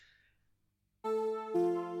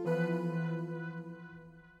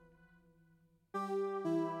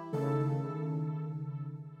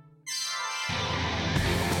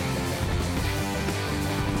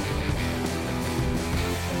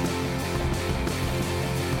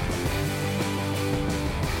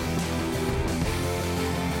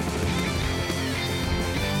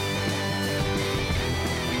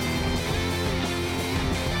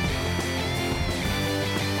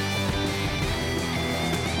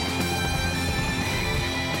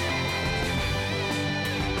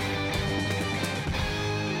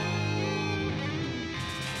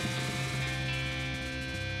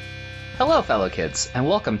Hello, fellow kids, and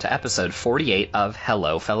welcome to episode 48 of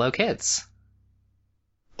Hello, Fellow Kids.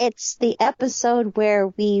 It's the episode where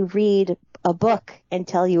we read a book and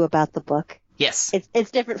tell you about the book. Yes.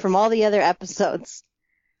 It's different from all the other episodes.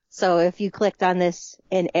 So if you clicked on this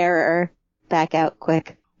in error, back out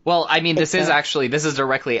quick. Well, I mean, this is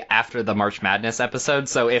directly after the March Madness episode,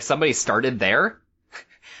 so if somebody started there,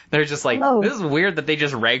 they're just like, This is weird that they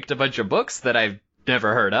just ranked a bunch of books that I've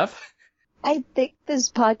never heard of. I think this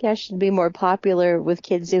podcast should be more popular with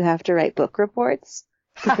kids who have to write book reports.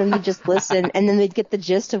 Because then you just listen, and then they'd get the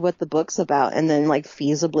gist of what the book's about, and then,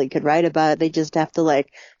 feasibly could write about it. They just have to,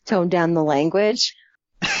 tone down the language.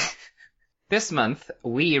 This month,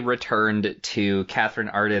 we returned to Catherine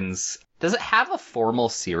Arden's... Does it have a formal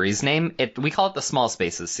series name? We call it the Small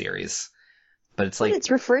Spaces series. But it's what it's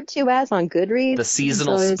referred to as on Goodread's. The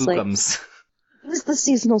Seasonal Spookums. It was the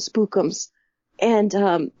Seasonal Spookums. And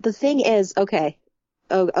the thing is, okay.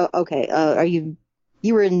 You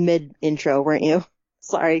were in mid-intro, weren't you?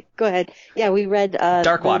 Sorry, go ahead. Yeah, we read...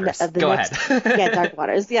 Dark Waters. Go ahead. Yeah, Dark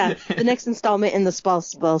Waters. Yeah, the next installment in the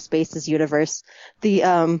Small Spaces universe.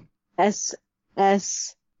 The SSBU?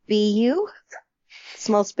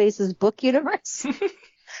 Small Spaces Book Universe?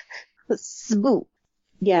 Spook.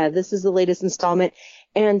 Yeah, this is the latest installment.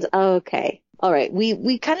 And, okay. All right.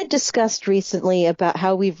 We kind of discussed recently about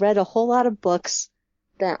how we've read a whole lot of books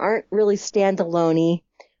that aren't really standalone-y,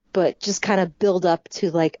 but just kind of build up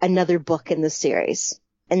to another book in the series.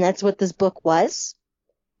 And that's what this book was.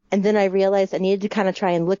 And then I realized I needed to kind of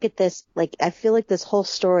try and look at this. I feel like this whole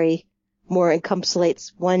story more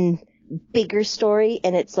encapsulates one bigger story,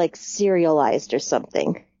 and it's serialized or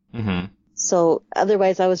something. Mm-hmm. So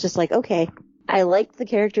otherwise I was just okay, I liked the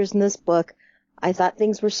characters in this book. I thought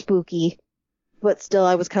things were spooky. But still,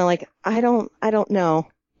 I was kind of I don't know,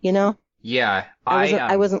 you know? Yeah.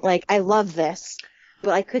 I wasn't I love this.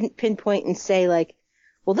 But I couldn't pinpoint and say,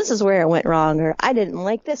 well, this is where it went wrong, or I didn't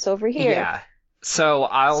like this over here. Yeah.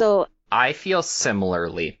 I feel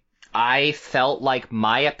similarly. I felt like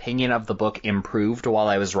my opinion of the book improved while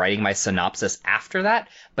I was writing my synopsis after that,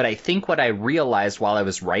 but I think what I realized while I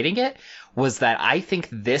was writing it was that I think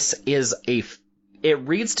this is it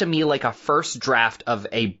reads to me like a first draft of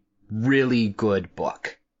a really good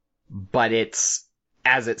book, but it's,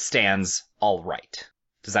 as it stands, all right.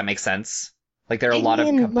 Does that make sense? There are a lot of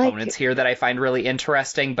components here that I find really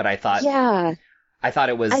interesting, but I thought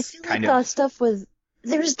it was I feel stuff was,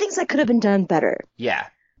 there's things that could have been done better. Yeah.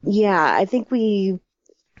 Yeah, I think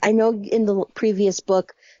I know in the previous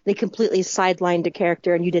book, they completely sidelined a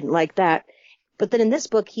character and you didn't like that. But then in this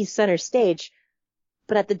book, he's center stage,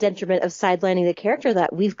 but at the detriment of sidelining the character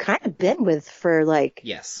that we've kind of been with for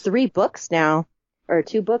 3 books now, or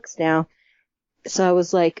 2 books now. So I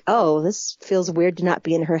was oh, this feels weird to not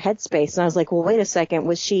be in her headspace. And I was well, wait a second,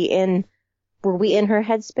 were we in her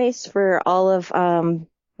headspace for all of, oh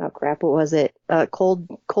crap, what was it?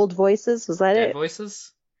 Cold Voices? Was that Dead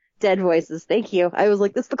Voices? Dead Voices, thank you. I was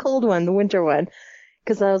this is the cold one, the winter one.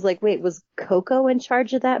 Because I was wait, was Coco in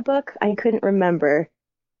charge of that book? I couldn't remember.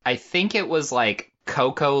 I think it was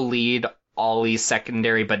Coco lead, Ollie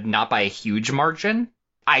secondary, but not by a huge margin.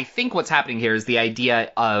 I think what's happening here is the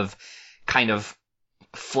idea of kind of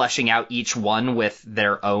fleshing out each one with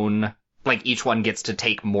their own, each one gets to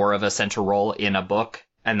take more of a center role in a book,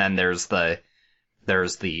 and then there's the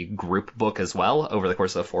group book as well over the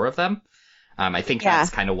course of the 4 of them. I think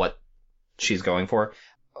that's kind of what she's going for.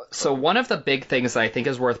 So one of the big things that I think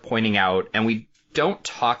is worth pointing out, and we don't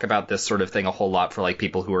talk about this sort of thing a whole lot for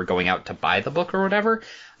people who are going out to buy the book or whatever,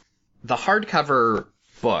 the hardcover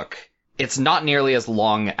book, it's not nearly as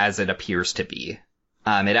long as it appears to be.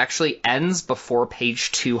 It actually ends before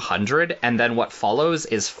page 200, and then what follows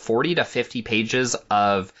is 40 to 50 pages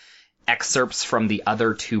of excerpts from the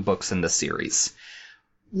other 2 books in the series.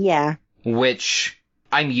 Yeah. Which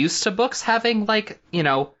I'm used to books having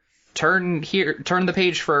turn the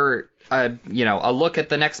page for a look at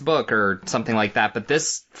the next book or something like that, but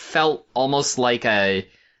this felt almost like a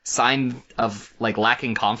sign of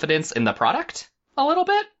lacking confidence in the product a little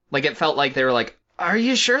bit. It felt like they were are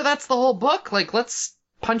you sure that's the whole book? Let's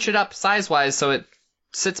punch it up size-wise so it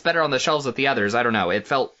sits better on the shelves with the others. I don't know. It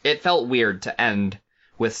felt weird to end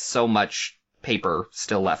with so much paper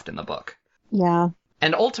still left in the book. Yeah.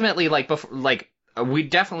 And ultimately, we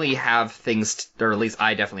definitely have things, or at least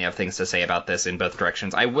I definitely have things to say about this in both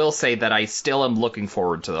directions. I will say that I still am looking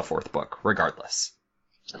forward to the 4th book, regardless.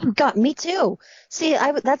 God, me too. See,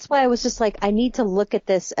 that's why I was just I need to look at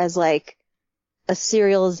this as a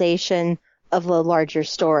serialization of a larger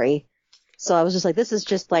story. So I was just this is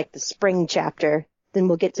just the spring chapter. Then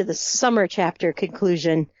we'll get to the summer chapter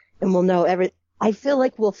conclusion, and we'll know I feel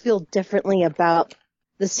like we'll feel differently about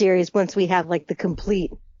the series once we have like the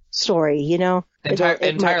complete story, you know?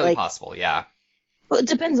 Entirely possible, yeah. Well, it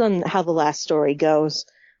depends on how the last story goes,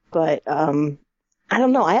 but I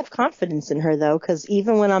don't know. I have confidence in her though, because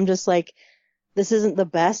even when I'm just like, this isn't the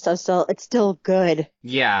best, it's still good.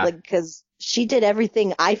 Yeah. Like, because she did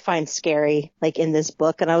everything I find scary, like in this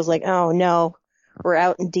book, and I was like, oh no, we're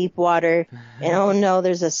out in deep water, and oh no,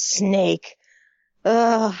 there's a snake.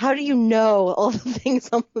 How do you know all the things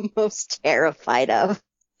I'm the most terrified of?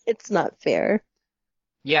 It's not fair.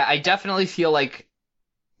 Yeah, I definitely feel like,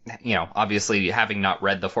 obviously having not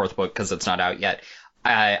read the fourth book because it's not out yet,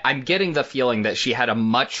 I'm getting the feeling that she had a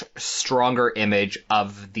much stronger image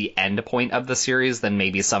of the end point of the series than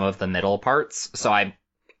maybe some of the middle parts. So I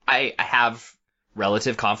have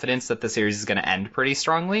relative confidence that the series is going to end pretty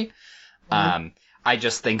strongly. Mm-hmm. I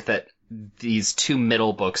just think that these two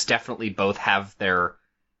middle books definitely both have their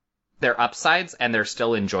upsides and they're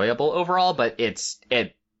still enjoyable overall, but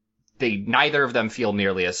neither of them feel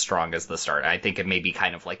nearly as strong as the start. I think it may be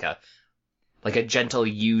kind of like a gentle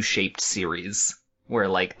U-shaped series where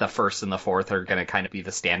like the first and the fourth are going to kind of be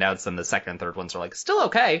the standouts and the second and third ones are like still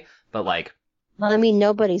okay, but like. Well, I mean,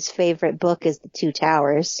 nobody's favorite book is The Two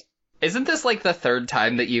Towers. Isn't this like the third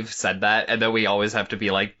time that you've said that? And then we always have to be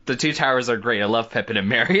like, The Two Towers are great. I love Pippin and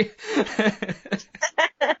Merry.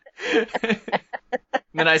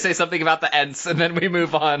 Then I say something about the Ents and then we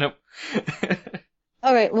move on.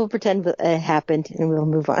 All right, we'll pretend that it happened and we'll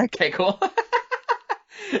move on. Okay, cool.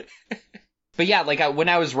 But yeah, like when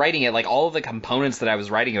I was writing it, like all of the components that I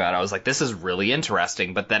was writing about, I was like, this is really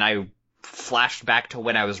interesting. But then I flashed back to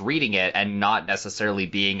when I was reading it and not necessarily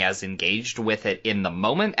being as engaged with it in the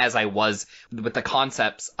moment as I was with the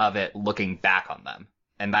concepts of it looking back on them.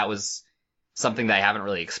 And that was something that I haven't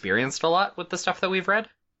really experienced a lot with the stuff that we've read.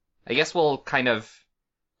 I guess we'll kind of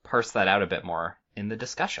parse that out a bit more in the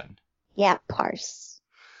discussion. Yeah, parse.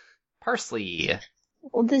 Parsley.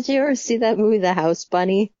 Well, did you ever see that movie, The House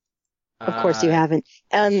Bunny? Of course you haven't.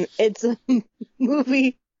 It's a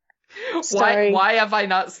movie starring... Why have I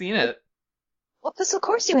not seen it? Well, because of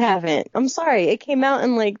course you haven't. I'm sorry. It came out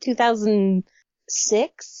in like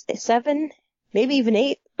 2006, 7, maybe even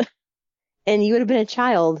 8. And you would have been a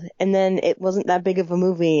child. And then it wasn't that big of a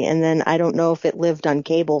movie. And then I don't know if it lived on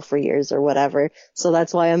cable for years or whatever. So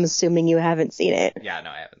that's why I'm assuming you haven't seen it. Yeah,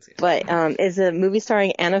 no, I haven't seen it. But it's a movie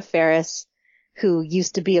starring Anna Faris, who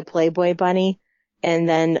used to be a Playboy bunny. And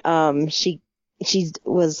then she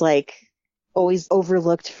was like always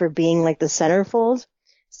overlooked for being like the centerfold.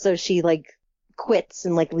 So she like quits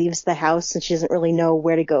and like leaves the house and she doesn't really know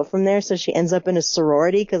where to go from there. So she ends up in a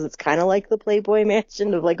sorority because it's kind of like the Playboy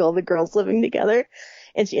Mansion of like all the girls living together.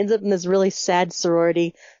 And she ends up in this really sad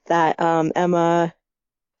sorority that Emma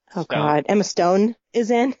Stone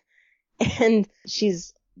is in. And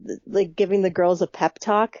she's like giving the girls a pep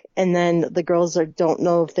talk, and then the girls don't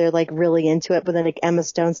know if they're like really into it, but then like Emma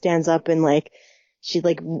Stone stands up and like she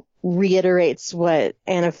like reiterates what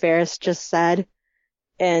Anna Faris just said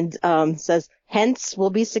and says, hence we'll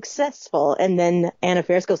be successful. And then Anna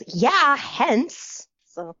Faris goes, yeah, hence.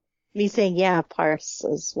 So me saying yeah, parse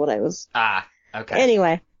is what I was. Okay.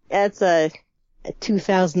 Anyway, that's a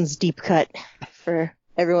 2000s deep cut for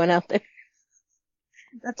everyone out there.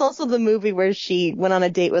 That's also the movie where she went on a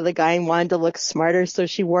date with a guy and wanted to look smarter, so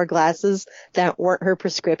she wore glasses that weren't her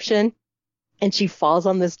prescription. And she falls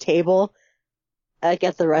on this table like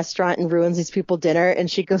at the restaurant and ruins these people dinner.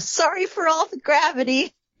 And she goes, sorry for all the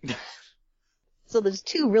gravity. So there's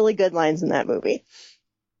 2 really good lines in that movie.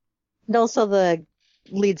 And also the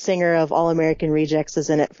lead singer of All American Rejects is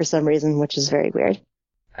in it for some reason, which is very weird.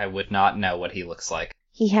 I would not know what he looks like.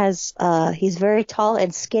 He's very tall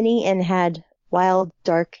and skinny and had wild,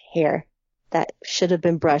 dark hair that should have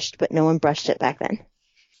been brushed, but no one brushed it back then.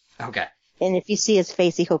 Okay. And if you see his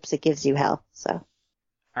face, he hopes it gives you hell, so.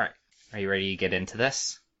 Alright. Are you ready to get into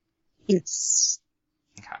this? Yes.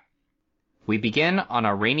 Okay. We begin on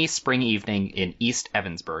a rainy spring evening in East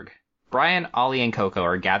Evansburg. Brian, Ollie, and Coco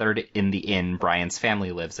are gathered in the inn Brian's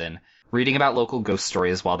family lives in, reading about local ghost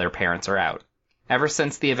stories while their parents are out. Ever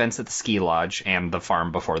since the events at the ski lodge, and the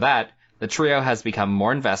farm before that, the trio has become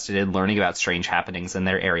more invested in learning about strange happenings in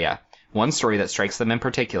their area. One story that strikes them in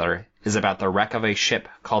particular is about the wreck of a ship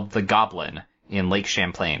called the Goblin in Lake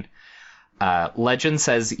Champlain. Legend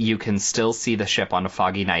says you can still see the ship on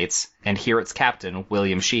foggy nights and hear its captain,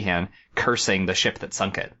 William Sheehan, cursing the ship that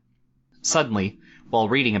sunk it. Suddenly, while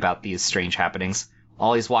reading about these strange happenings,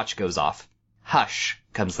 Ollie's watch goes off. Hush,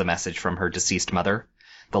 comes the message from her deceased mother.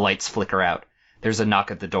 The lights flicker out. There's a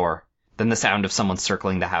knock at the door. Then the sound of someone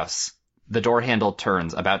circling the house. The door handle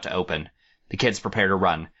turns, about to open. The kids prepare to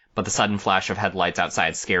run, but the sudden flash of headlights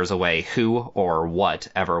outside scares away who or what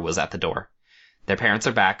ever was at the door. Their parents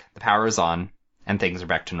are back, the power is on, and things are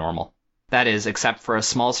back to normal. That is, except for a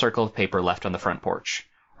small circle of paper left on the front porch,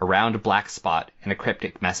 a round black spot, and a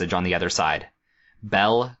cryptic message on the other side.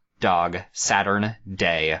 Bell, dog, Saturn,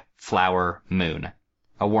 day, flower, moon.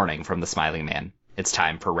 A warning from the smiling man. It's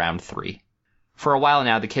time for round 3. For a while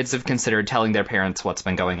now, the kids have considered telling their parents what's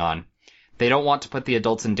been going on. They don't want to put the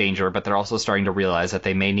adults in danger, but they're also starting to realize that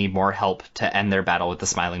they may need more help to end their battle with the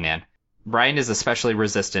smiling man. Brian is especially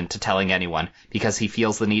resistant to telling anyone because he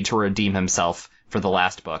feels the need to redeem himself for the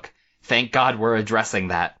last book. Thank God we're addressing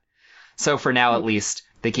that. So for now, at least,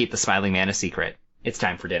 they keep the smiling man a secret. It's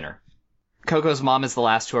time for dinner. Coco's mom is the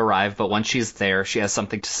last to arrive, but once she's there, she has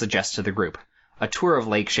something to suggest to the group. A tour of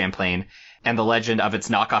Lake Champlain and the legend of its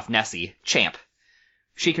knockoff Nessie, Champ.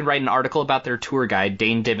 She can write an article about their tour guide,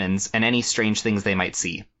 Dane Dimmons, and any strange things they might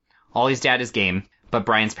see. Ollie's dad is game, but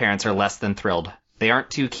Brian's parents are less than thrilled. They aren't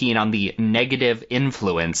too keen on the negative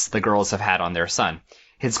influence the girls have had on their son.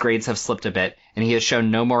 His grades have slipped a bit, and he has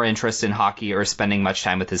shown no more interest in hockey or spending much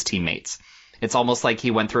time with his teammates. It's almost like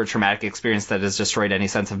he went through a traumatic experience that has destroyed any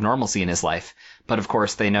sense of normalcy in his life. But of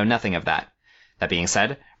course, they know nothing of that. That being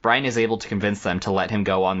said, Brian is able to convince them to let him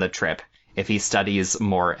go on the trip if he studies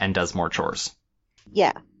more and does more chores.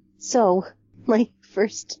 Yeah. So, my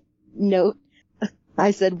first note,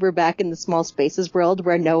 I said we're back in the small spaces world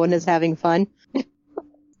where no one is having fun.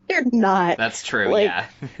 They're not. That's true, like, yeah.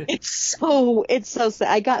 it's so sad.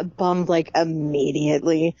 I got bummed,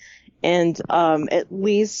 immediately. And, at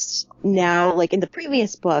least now, in the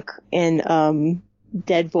previous book, in,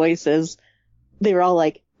 Dead Voices, they were all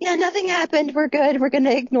like, yeah, nothing happened, we're good, we're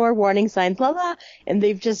gonna ignore warning signs, blah, blah. And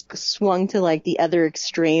they've just swung to, the other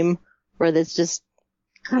extreme, where there's just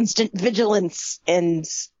constant vigilance and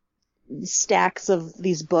stacks of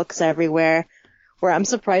these books everywhere, where I'm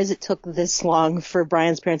surprised it took this long for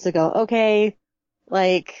Brian's parents to go, okay,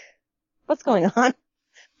 what's going on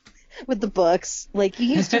with the books? You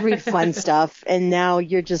used to read fun stuff, and now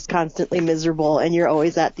you're just constantly miserable, and you're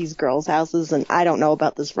always at these girls' houses, and I don't know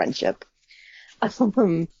about this friendship.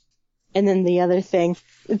 And then the other thing,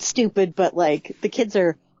 it's stupid, but the kids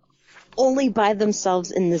are only by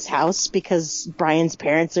themselves in this house because Brian's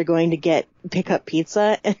parents are going to pick up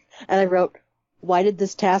pizza. And I wrote, why did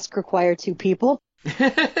this task require 2 people?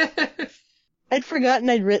 I'd forgotten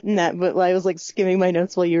I'd written that, but I was skimming my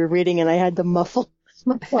notes while you were reading, and I had to muffle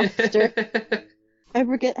my laughter. I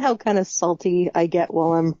forget how kind of salty I get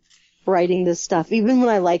while I'm writing this stuff, even when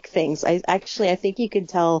I like things. I think you can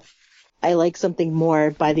tell I like something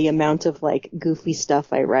more by the amount of goofy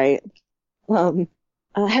stuff I write.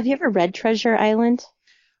 Have you ever read Treasure Island?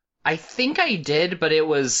 I think I did, but I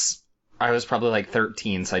was probably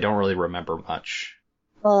 13, so I don't really remember much.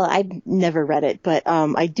 Well, I've never read it, but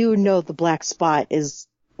I do know the black spot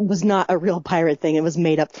was not a real pirate thing. It was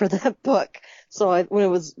made up for that book. So when it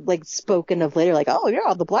was spoken of later, oh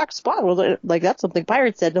yeah, the black spot was that's something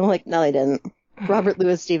pirates said. And I'm like, no, they didn't. Robert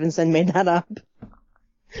Louis Stevenson made that up.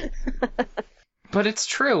 But it's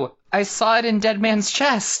true. I saw it in Dead Man's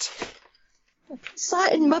Chest. I saw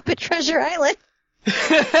it in Muppet Treasure Island.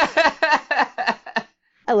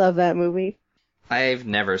 I love that movie. I've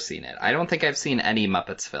never seen it. I don't think I've seen any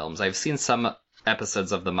Muppets films. I've seen some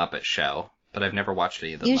episodes of The Muppet Show, but I've never watched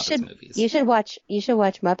any of the Muppets movies. You should watch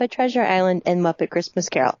Muppet Treasure Island and Muppet Christmas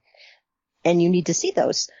Carol. And you need to see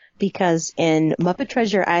those, because in Muppet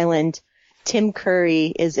Treasure Island, Tim Curry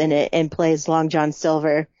is in it and plays Long John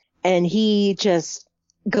Silver, and he just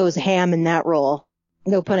goes ham in that role.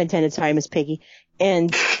 No pun intended, sorry, Miss Piggy.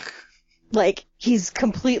 And he's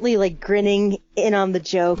completely grinning in on the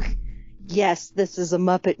joke. Yes, this is a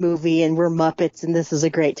Muppet movie and we're Muppets and this is a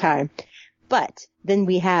great time. But then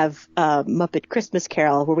we have Muppet Christmas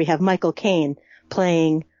Carol, where we have Michael Caine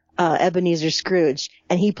playing Ebenezer Scrooge,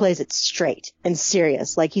 and he plays it straight and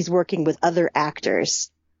serious, he's working with other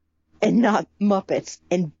actors and not Muppets,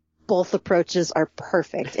 and both approaches are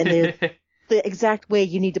perfect. And they're the exact way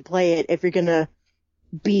you need to play it if you're gonna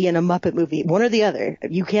be in a Muppet movie. One or the other.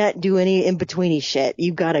 You can't do any in-betweeny shit.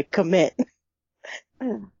 You've gotta commit.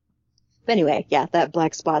 Anyway, yeah, that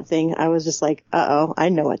black spot thing, I was just uh-oh, I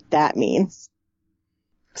know what that means.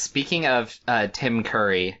 Speaking of Tim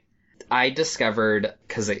Curry, I discovered,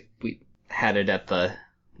 because we had it at the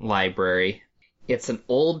library, it's an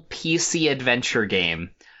old PC adventure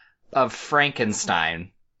game of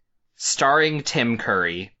Frankenstein, starring Tim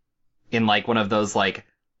Curry, in one of those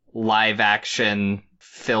live action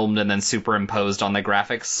filmed and then superimposed on the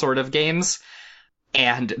graphics sort of games.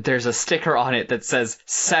 And there's a sticker on it that says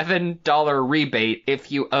 $7 rebate if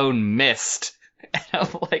you own Myst. And I'm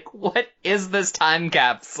like, what is this time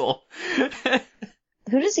capsule?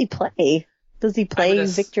 Who does he play? Does he play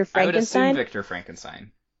Victor Frankenstein? I would assume Victor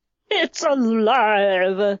Frankenstein. It's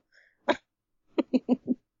alive!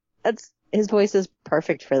 His voice is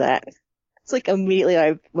perfect for that. It's like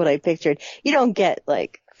immediately what I pictured. You don't get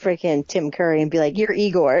like freaking Tim Curry and be like, you're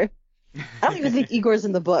Igor. I don't even think Igor's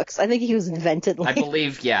in the books. I think he was invented. I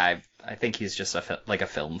believe, yeah, I think he's just a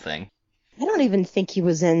film thing. I don't even think he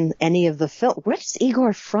was in any of the film. Where's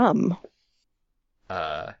Igor from?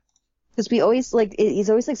 Because we always he's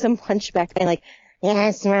always like some hunchback guy, like,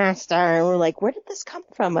 yes, master. And we're like, where did this come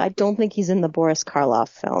from? I don't think he's in the Boris Karloff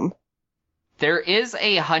film. There is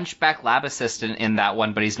a hunchback lab assistant in that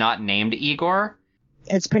one, but he's not named Igor.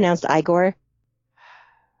 It's pronounced Igor.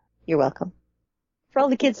 You're welcome. For all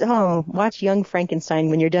the kids at home, watch Young Frankenstein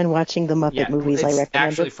when you're done watching the Muppet movies. I recommend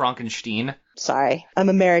actually Frankenstein. Sorry, I'm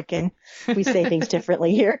American. We say things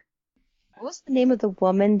differently here. What was the name of the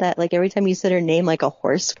woman that, like, every time you said her name, like a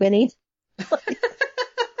horse whinnied? It's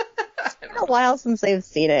been a while since I've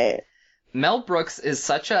seen it. Mel Brooks is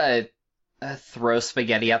such a throw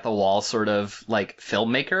spaghetti at the wall sort of, like,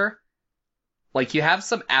 filmmaker. Like, you have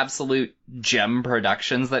some absolute gem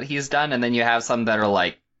productions that he's done, and then you have some that are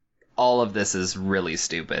like, all of this is really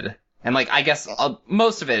stupid. And, like, I guess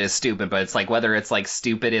most of it is stupid, but it's like, whether it's, like,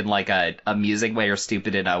 stupid in, like, a amusing way or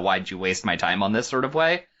stupid in a why'd you waste my time on this sort of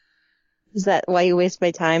way. Is that why you waste my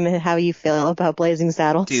time and how you feel about Blazing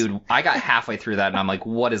Saddles? Dude, I got halfway through that and I'm like,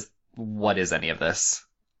 what is any of this?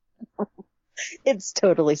 It's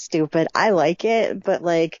totally stupid. I like it, but,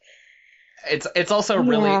 like... It's also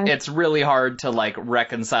it's really hard to, like,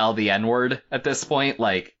 reconcile the N-word at this point.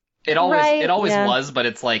 Like, it always was, but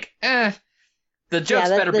it's like, the jokes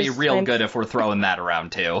better be real good if we're throwing that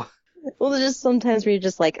around too. Well, there's just sometimes where you're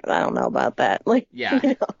just like, I don't know about that. Like, yeah.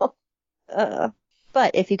 You know?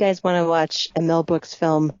 But if you guys want to watch a Mel Brooks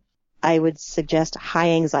film, I would suggest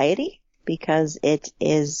High Anxiety, because it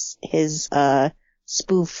is his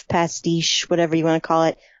spoof, pastiche, whatever you want to call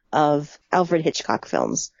it, of Alfred Hitchcock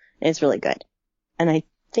films. And it's really good. And I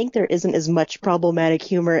think there isn't as much problematic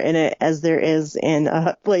humor in it as there is in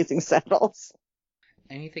Blazing Saddles.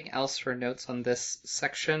 Anything else for notes on this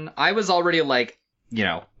section? I was already like, you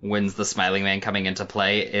know, when's the Smiling Man coming into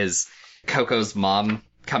play? Is Coco's mom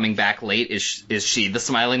coming back late? Is she the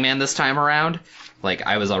Smiling Man this time around? Like,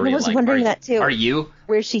 I was already like, wondering that too. Are you?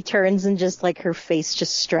 Where she turns and just like her face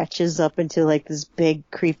just stretches up into like this big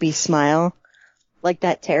creepy smile. Like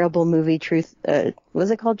that terrible movie Truth,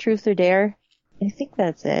 was it called Truth or Dare? I think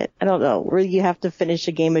that's it. I don't know. Where you have to finish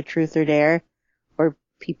a game of Truth or Dare, or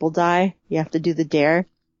people die. You have to do the dare.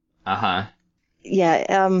 Uh-huh. Yeah,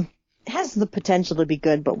 it has the potential to be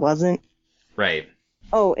good, but wasn't. Right.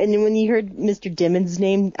 Oh, and when you heard Mr. Dimmon's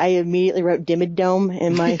name, I immediately wrote Dimmadome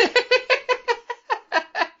in my...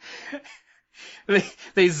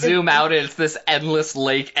 they zoom out and it's this endless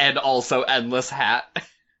lake and also endless hat.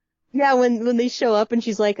 Yeah, when they show up and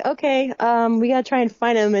she's like, okay, we gotta try and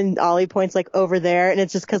find him, and Ollie points like over there, and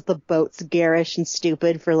it's just because the boat's garish and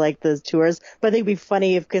stupid for like the tours. But I think it'd be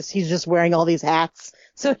funny because he's just wearing all these hats,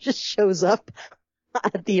 so it just shows up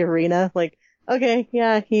at the arena. Like, okay,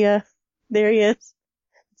 yeah, there he is.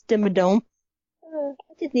 It's Dimmadome.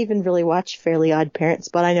 I didn't even really watch Fairly Odd Parents,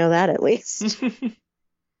 but I know that at least.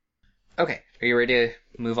 Okay, are you ready to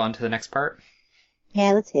move on to the next part?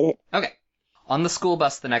 Yeah, let's hit it. Okay. On the school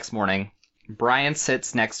bus the next morning, Brian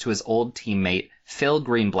sits next to his old teammate, Phil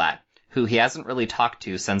Greenblatt, who he hasn't really talked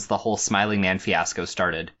to since the whole Smiling Man fiasco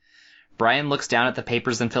started. Brian looks down at the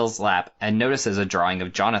papers in Phil's lap and notices a drawing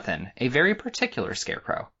of Jonathan, a very particular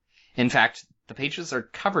scarecrow. In fact, the pages are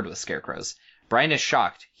covered with scarecrows. Brian is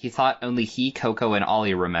shocked. He thought only he, Coco, and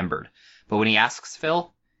Ollie remembered. But when he asks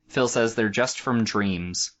Phil, Phil says they're just from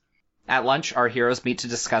dreams. At lunch, our heroes meet to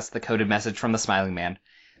discuss the coded message from the Smiling Man.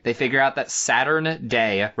 They figure out that Saturn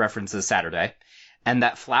Day references Saturday, and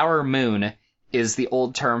that flower moon is the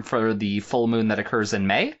old term for the full moon that occurs in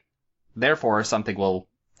May. Therefore, something will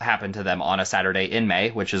happen to them on a Saturday in May,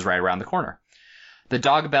 which is right around the corner. The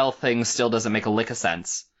dog bell thing still doesn't make a lick of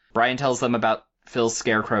sense. Brian tells them about Phil's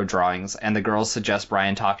scarecrow drawings, and the girls suggest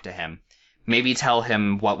Brian talk to him. Maybe tell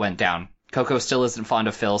him what went down. Coco still isn't fond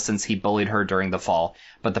of Phil since he bullied her during the fall,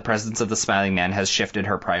 but the presence of the Smiling Man has shifted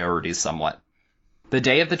her priorities somewhat. The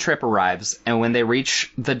day of the trip arrives, and when they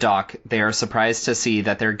reach the dock, they are surprised to see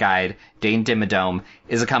that their guide, Dane Dimmadome,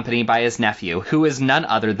 is accompanied by his nephew, who is none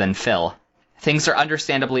other than Phil. Things are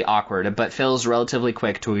understandably awkward, but Phil is relatively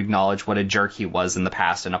quick to acknowledge what a jerk he was in the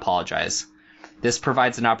past and apologize. This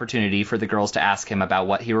provides an opportunity for the girls to ask him about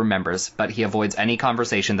what he remembers, but he avoids any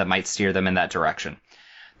conversation that might steer them in that direction.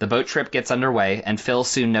 The boat trip gets underway, and Phil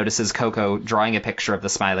soon notices Coco drawing a picture of the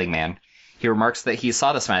Smiling Man. He remarks that he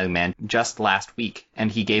saw the Smiling Man just last week,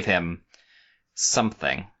 and he gave him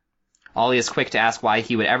something. Ollie is quick to ask why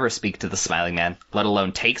he would ever speak to the Smiling Man, let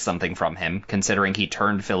alone take something from him, considering he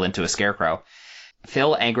turned Phil into a scarecrow.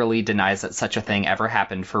 Phil angrily denies that such a thing ever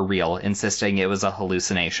happened for real, insisting it was a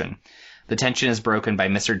hallucination. The tension is broken by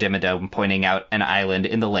Mr. Dimmadome pointing out an island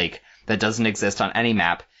in the lake that doesn't exist on any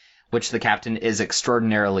map, which the captain is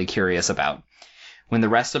extraordinarily curious about. When the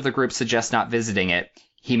rest of the group suggests not visiting it,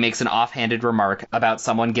 he makes an offhanded remark about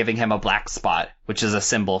someone giving him a black spot, which is a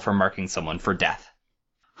symbol for marking someone for death.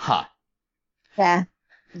 Huh. Yeah.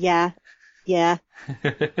 Yeah,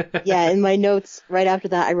 in my notes, right after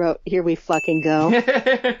that, I wrote, here we fucking go.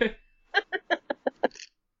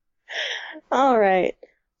 All right.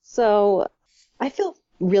 So, I feel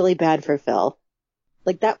really bad for Phil.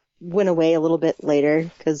 Like, that went away a little bit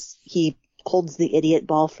later, because he holds the idiot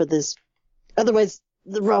ball for this. Otherwise,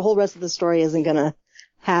 the whole rest of the story isn't gonna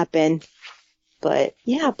happen. But,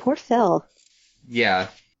 yeah, poor Phil. Yeah.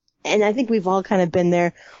 And I think we've all kind of been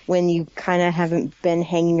there when you kind of haven't been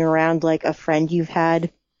hanging around like a friend you've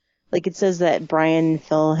had. Like it says that Brian and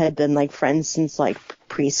Phil had been like friends since like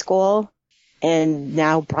preschool. And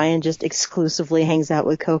now Brian just exclusively hangs out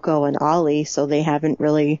with Coco and Ollie, so they haven't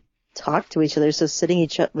really talked to each other. So sitting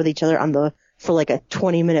with each other for like a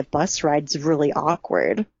 20-minute bus ride is really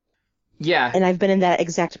awkward. Yeah. And I've been in that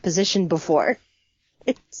exact position before.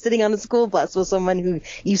 Sitting on a school bus with someone who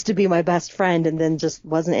used to be my best friend and then just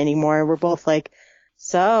wasn't anymore. We're both like,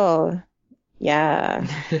 so, yeah.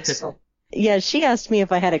 Yeah, she asked me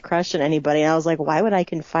if I had a crush on anybody, and I was like, why would I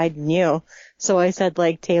confide in you? So I said,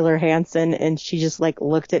 like, Taylor Hanson, and she just, like,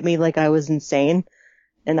 looked at me like I was insane.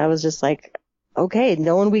 And I was just like, okay,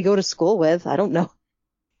 no one we go to school with. I don't know.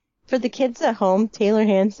 For the kids at home, Taylor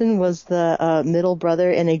Hanson was the middle brother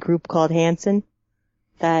in a group called Hanson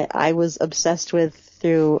that I was obsessed with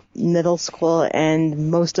through middle school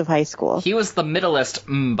and most of high school. He was the middleest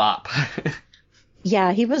mbop.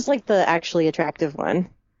 Yeah, he was like the actually attractive one.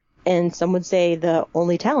 And some would say the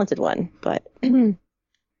only talented one, but I'm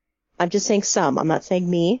just saying some. I'm not saying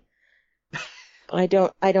me. I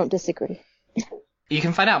don't disagree. You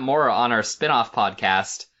can find out more on our spin-off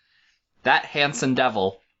podcast, That Hanson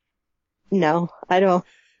Devil. No, I don't.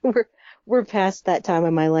 We're past that time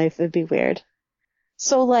in my life. It'd be weird.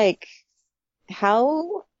 So, like,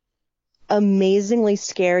 how amazingly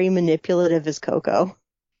scary manipulative is Coco?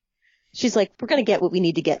 She's like, we're gonna get what we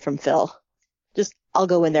need to get from Phil. Just, I'll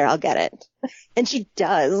go in there, I'll get it. And she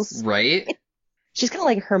does. Right? She's kind of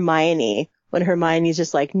like Hermione, when Hermione's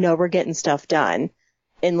just like, no, we're getting stuff done.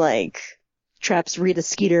 And, like, traps Rita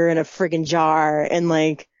Skeeter in a friggin' jar, and,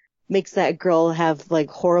 like, makes that girl have, like,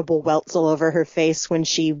 horrible welts all over her face when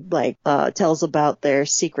she, like, tells about their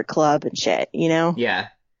secret club and shit, you know? Yeah.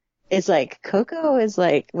 It's like, Coco is,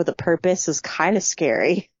 like, with a purpose is kind of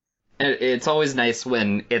scary. It's always nice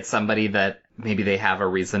when it's somebody that maybe they have a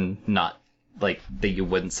reason not, like, that you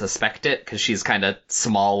wouldn't suspect it, because she's kind of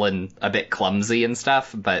small and a bit clumsy and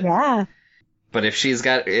stuff, but... Yeah. But if she's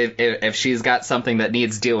got something that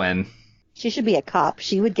needs doing... She should be a cop.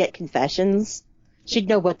 She would get confessions. She'd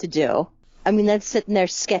know what to do. I mean, that's sitting there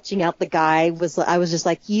sketching out the guy. I was just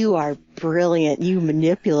like, you are brilliant, you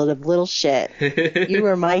manipulative little shit. You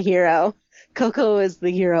are my hero. Coco is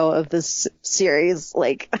the hero of this series.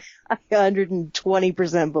 Like, I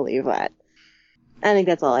 120% believe that. I think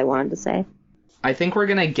that's all I wanted to say. I think we're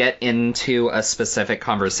going to get into a specific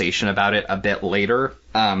conversation about it a bit later,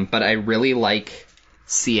 but I really like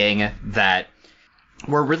seeing that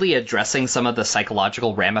we're really addressing some of the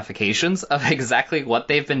psychological ramifications of exactly what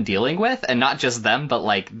they've been dealing with, and not just them, but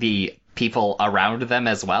like the people around them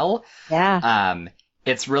as well. Yeah.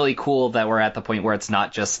 It's really cool that we're at the point where it's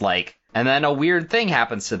not just like, and then a weird thing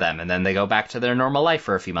happens to them, and then they go back to their normal life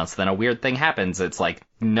for a few months, then a weird thing happens. It's like,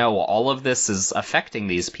 no, all of this is affecting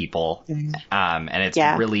these people, and it's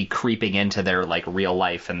really creeping into their, like, real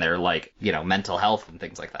life and their, like, you know, mental health and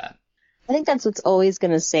things like that. I think that's what's always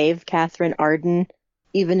going to save Catherine Arden,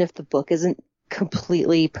 even if the book isn't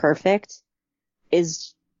completely perfect,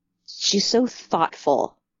 is she's so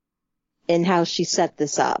thoughtful in how she set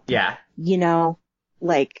this up. Yeah. You know,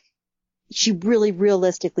 like, she really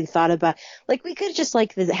realistically thought about, like, we could just,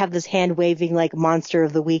 like, have this hand-waving, like, monster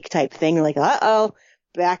of the week type thing, like, uh-oh,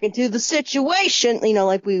 back into the situation, you know,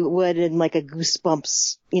 like we would in, like, a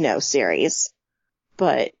Goosebumps, you know, series.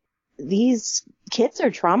 But these kids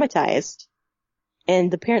are traumatized, and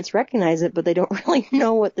the parents recognize it, but they don't really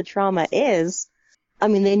know what the trauma is. I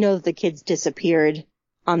mean, they know that the kids disappeared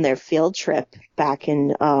on their field trip back in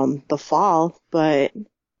the fall, but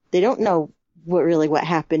they don't know what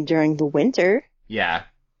happened during the winter. Yeah.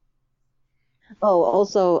 Oh,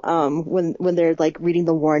 also, when they're like reading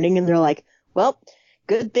the warning and they're like, well,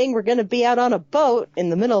 good thing we're gonna be out on a boat in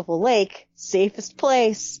the middle of a lake, safest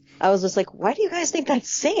place. I was just like, why do you guys think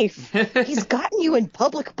that's safe? He's gotten you in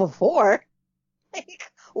public before. Like,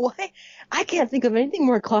 why? I can't think of anything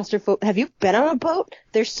more claustrophobic. Have you been on a boat?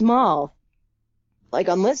 They're small. Like,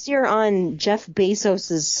 unless you're on Jeff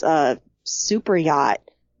Bezos's, super yacht,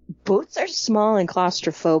 boats are small and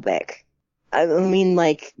claustrophobic. I mean,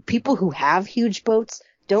 like, people who have huge boats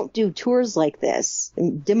don't do tours like this.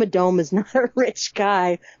 And Dimmadome is not a rich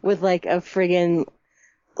guy with, like, a friggin',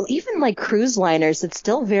 even, like, cruise liners, it's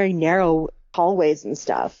still very narrow hallways and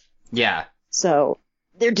stuff. Yeah. So,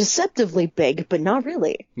 they're deceptively big, but not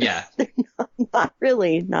really. Yeah. They're not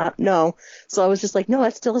really, no. So I was just like, no,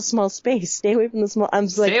 that's still a small space. Stay away from the small, I'm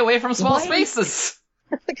just like. Stay away from small why? spaces!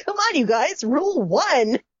 Come on, you guys, rule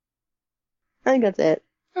 1! I think that's it.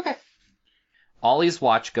 Okay. Ollie's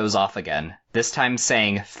watch goes off again, this time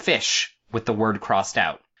saying fish with the word crossed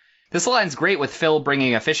out. This aligns great with Phil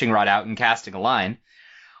bringing a fishing rod out and casting a line.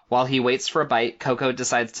 While he waits for a bite, Coco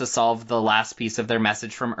decides to solve the last piece of their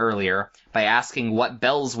message from earlier by asking what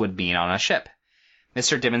bells would mean on a ship.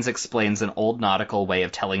 Mr. Dimmons explains an old nautical way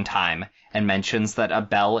of telling time and mentions that a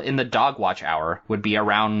bell in the dog watch hour would be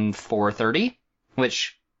around 4:30,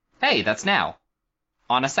 which, hey, that's now.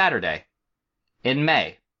 On a Saturday. In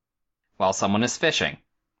May. While someone is fishing.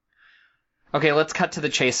 Okay, let's cut to the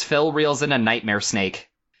chase. Phil reels in a nightmare snake.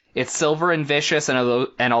 It's silver and vicious,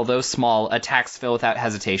 and although small, attacks Phil without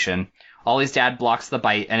hesitation. Ollie's dad blocks the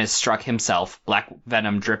bite and is struck himself, black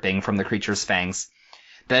venom dripping from the creature's fangs.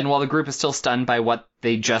 Then, while the group is still stunned by what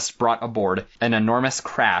they just brought aboard, an enormous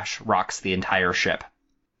crash rocks the entire ship.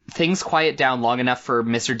 Things quiet down long enough for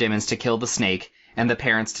Mr. Dimmons to kill the snake, and the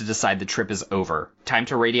parents to decide the trip is over. Time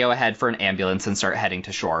to radio ahead for an ambulance and start heading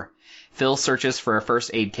to shore. Phil searches for a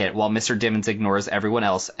first aid kit while Mr. Dimmons ignores everyone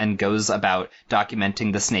else and goes about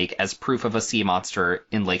documenting the snake as proof of a sea monster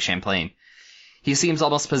in Lake Champlain. He seems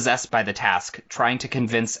almost possessed by the task, trying to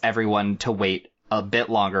convince everyone to wait a bit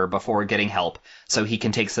longer before getting help so he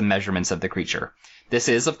can take some measurements of the creature. This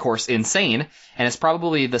is, of course, insane, and is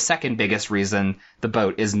probably the second biggest reason the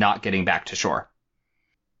boat is not getting back to shore.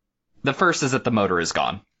 The first is that the motor is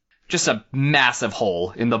gone. Just a massive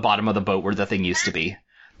hole in the bottom of the boat where the thing used to be.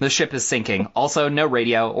 The ship is sinking. Also, no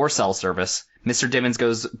radio or cell service. Mr. Dimmons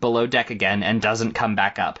goes below deck again and doesn't come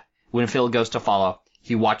back up. When Phil goes to follow,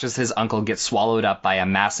 he watches his uncle get swallowed up by a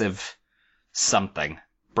massive something.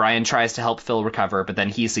 Brian tries to help Phil recover, but then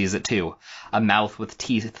he sees it too. A mouth with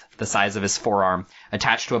teeth the size of his forearm,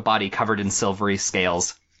 attached to a body covered in silvery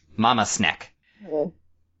scales. Mama Sneck. Oh.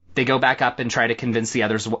 They go back up and try to convince the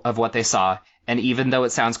others of what they saw, and even though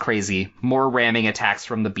it sounds crazy, more ramming attacks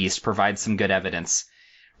from the beast provide some good evidence.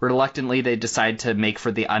 Reluctantly, they decide to make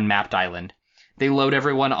for the unmapped island. They load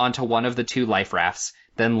everyone onto one of the 2 life rafts,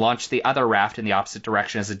 then launch the other raft in the opposite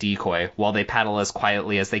direction as a decoy, while they paddle as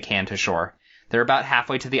quietly as they can to shore. They're about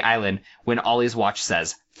halfway to the island when Ollie's watch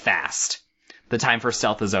says, fast. The time for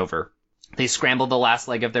stealth is over. They scramble the last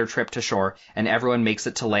leg of their trip to shore, and everyone makes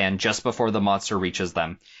it to land just before the monster reaches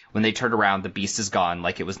them. When they turn around, the beast is gone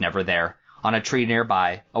like it was never there. On a tree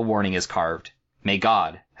nearby, a warning is carved. May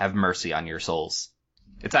God have mercy on your souls.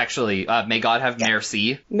 It's actually, may God have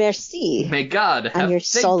mercy. Merci. May God have your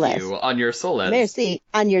thank souls. you on your souls. Merci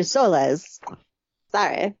on your souls.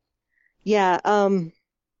 Sorry. Yeah,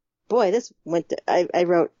 boy, this went to, I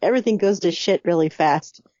wrote, everything goes to shit really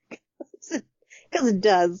fast. Because it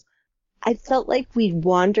does. I felt like we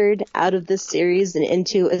wandered out of this series and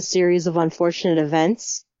into a series of unfortunate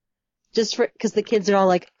events. Just because the kids are all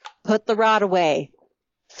like, put the rod away.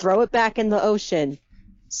 Throw it back in the ocean.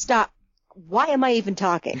 Stop. Why am I even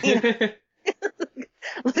talking? You know?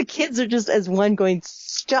 The kids are just as one going,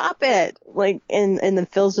 stop it. Like, and then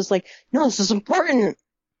Phil's just like, no, this is important.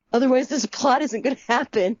 Otherwise this plot isn't going to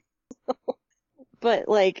happen. But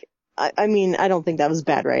like, I mean, I don't think that was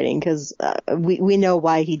bad writing because, we know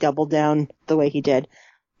why he doubled down the way he did.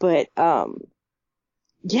 But,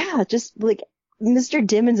 yeah, just like Mr.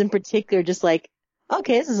 Dimmons in particular, just like,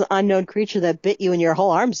 okay, this is an unknown creature that bit you and your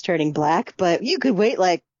whole arm's turning black, but you could wait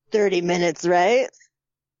like 30 minutes, right?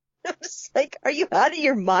 I'm just like, are you out of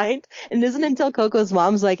your mind? And it isn't until Coco's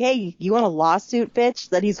mom's like, hey, you want a lawsuit, bitch?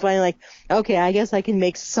 That he's finally like, okay, I guess I can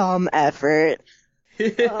make some effort.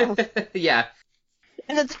 Yeah.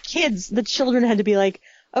 And then the children had to be like,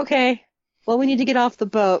 okay, well, we need to get off the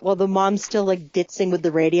boat while the mom's still like ditzing with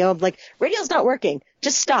the radio. I'm like, radio's not working.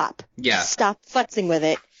 Just stop. Yeah. Just stop futzing with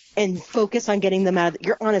it and focus on getting them out of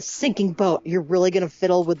you're on a sinking boat. You're really going to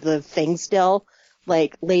fiddle with the thing still?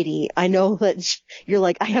 like, lady, I know that you're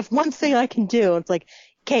like, I have one thing I can do. It's like,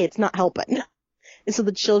 okay, it's not helping. And so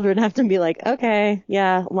the children have to be like, okay,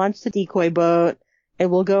 yeah, launch the decoy boat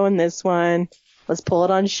and we'll go in this one. Let's pull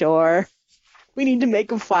it on shore. We need to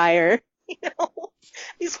make a fire.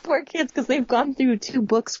 These poor kids, because they've gone through 2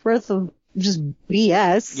 books worth of just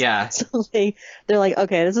BS. Yeah. So they're like,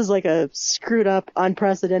 okay, this is like a screwed up,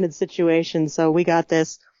 unprecedented situation. So we got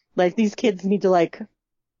this. Like, these kids need to like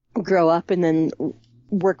grow up and then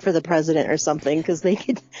work for the president or something, because they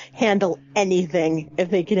could handle anything if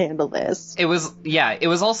they could handle this. It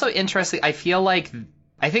was also interesting. I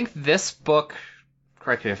think this book,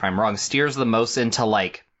 correct me if I'm wrong, steers the most into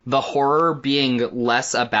like the horror being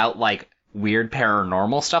less about like weird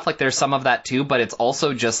paranormal stuff. Like there's some of that too, but it's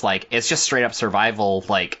also just like, it's just straight up survival.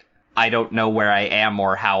 Like, I don't know where I am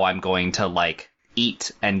or how I'm going to like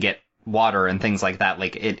eat and get water and things like that.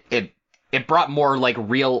 Like it brought more like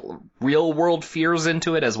real world fears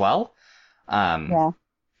into it as well. Yeah.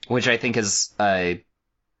 Which I think is a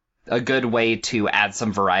good way to add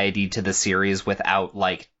some variety to the series without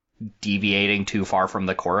like deviating too far from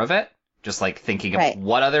the core of it. Just like thinking of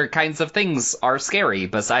what other kinds of things are scary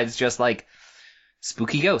besides just like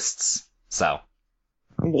spooky ghosts. So.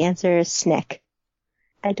 And the answer is snake.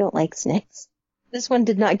 I don't like snakes. This one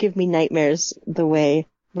did not give me nightmares the way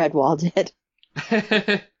Redwall did.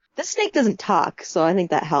 This snake doesn't talk, so I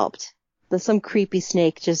think that helped. There's some creepy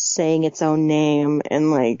snake just saying its own name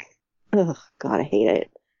and like, ugh, God, I hate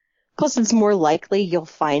it. Plus, it's more likely you'll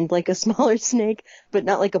find like a smaller snake, but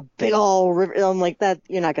not like a big ol' river. I'm like, that,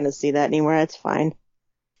 you're not going to see that anywhere. That's fine.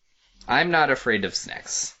 I'm not afraid of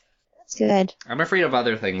snakes. That's good. I'm afraid of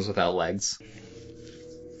other things without legs.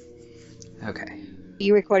 Okay. Are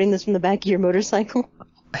you recording this from the back of your motorcycle?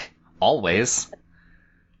 Always.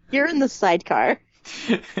 You're in the sidecar.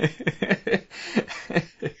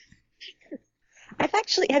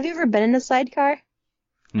 Have you ever been in a sidecar?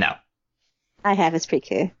 No. I have. It's pretty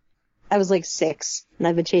cool. I was like 6, and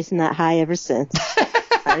I've been chasing that high ever since.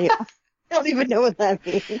 I don't even know what that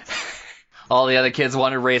means. All the other kids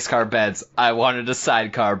wanted race car beds. I wanted a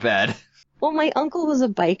sidecar bed. Well, my uncle was a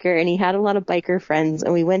biker, and he had a lot of biker friends,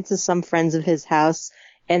 and we went to some friends of his house,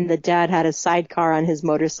 and the dad had a sidecar on his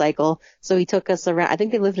motorcycle, so he took us around. I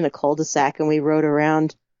think they lived in a cul-de-sac, and we rode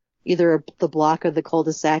around either the block or the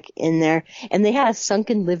cul-de-sac in there, and they had a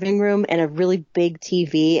sunken living room and a really big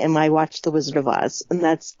TV, and I watched The Wizard of Oz, and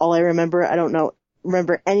that's all I remember. I don't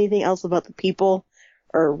remember anything else about the people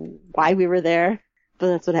or why we were there, but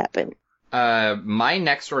that's what happened. My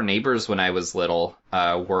next door neighbors when I was little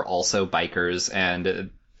were also bikers,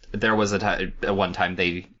 and there was one time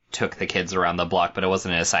they took the kids around the block, but it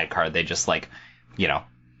wasn't in a sidecar. They just like,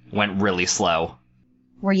 went really slow.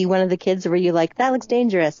 Were you one of the kids, or were you like, that looks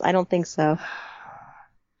dangerous? I don't think so.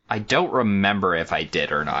 I don't remember if I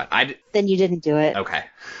did or not. Then you didn't do it. Okay.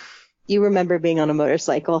 You remember being on a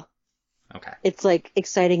motorcycle. Okay. It's like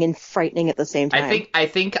exciting and frightening at the same time. I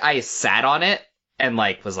think I sat on it and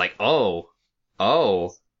like was like, oh.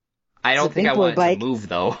 I don't think I wanted to move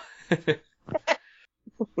though.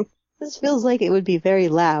 This feels like it would be very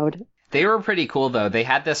loud. They were pretty cool though. They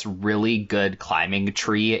had this really good climbing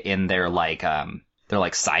tree in their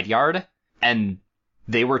side yard, and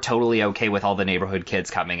they were totally okay with all the neighborhood kids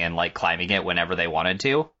coming and like climbing it whenever they wanted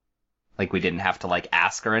to. Like we didn't have to like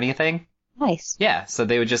ask or anything. Nice. Yeah, so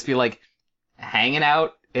they would just be like hanging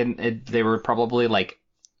out, and they were probably like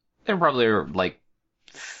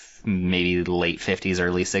maybe late 50s,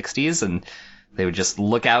 early 60s, and they would just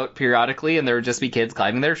look out periodically, and there would just be kids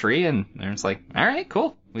climbing their tree, and they're just like, all right,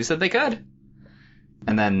 cool. We said they could.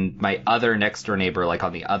 And then my other next door neighbor, like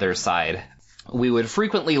on the other side, we would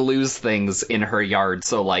frequently lose things in her yard.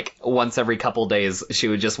 So like once every couple days, she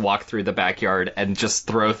would just walk through the backyard and just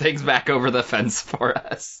throw things back over the fence for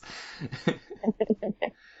us.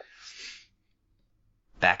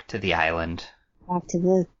 Back to the island. Back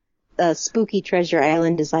to the spooky treasure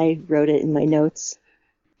island, as I wrote it in my notes.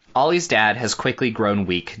 Ollie's dad has quickly grown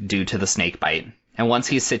weak due to the snake bite, and once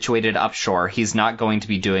he's situated upshore, he's not going to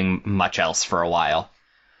be doing much else for a while.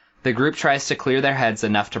 The group tries to clear their heads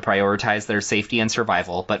enough to prioritize their safety and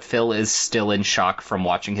survival, but Phil is still in shock from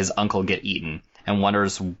watching his uncle get eaten, and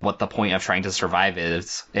wonders what the point of trying to survive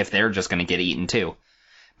is if they're just going to get eaten too.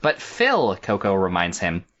 But Phil, Coco reminds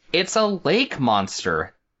him, it's a lake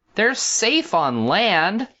monster. They're safe on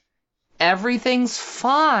land. Everything's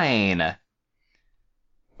fine.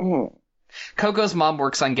 Coco's mom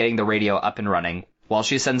works on getting the radio up and running, while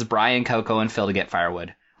she sends Brian, Coco, and Phil to get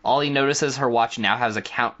firewood. Ollie notices her watch now has a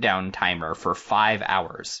countdown timer for 5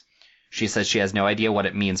 hours. She says she has no idea what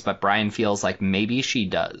it means, but Brian feels like maybe she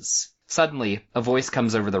does. Suddenly, a voice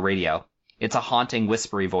comes over the radio. It's a haunting,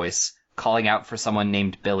 whispery voice, calling out for someone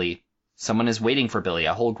named Billy. Someone is waiting for Billy,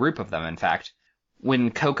 a whole group of them, in fact. When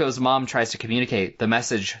Coco's mom tries to communicate, the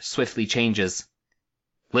message swiftly changes.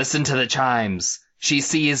 Listen to the chimes. She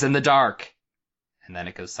sees in the dark. And then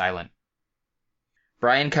it goes silent.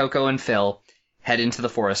 Brian, Coco, and Phil head into the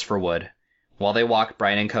forest for wood. While they walk,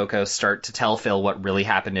 Brian and Coco start to tell Phil what really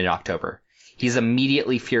happened in October. He's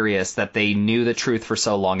immediately furious that they knew the truth for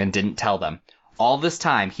so long and didn't tell them. All this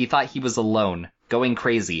time, he thought he was alone, going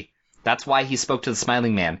crazy. That's why he spoke to the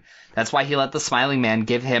Smiling Man. That's why he let the Smiling Man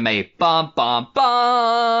give him a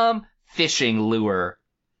bum fishing lure.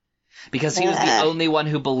 Because he was the only one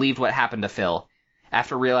who believed what happened to Phil.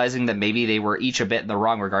 After realizing that maybe they were each a bit in the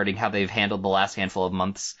wrong regarding how they've handled the last handful of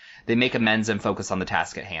months, they make amends and focus on the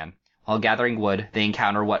task at hand. While gathering wood, they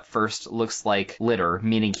encounter what first looks like litter,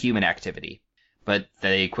 meaning human activity. But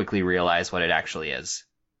they quickly realize what it actually is.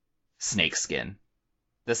 Snake skin.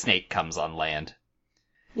 The snake comes on land.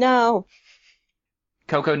 No.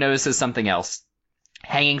 Coco notices something else.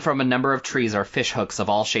 Hanging from a number of trees are fish hooks of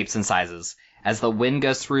all shapes and sizes. As the wind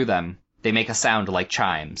goes through them, they make a sound like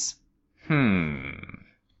chimes.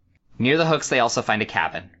 Near the hooks, they also find a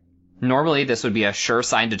cabin. Normally, this would be a sure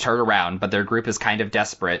sign to turn around, but their group is kind of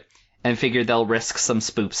desperate, and figured they'll risk some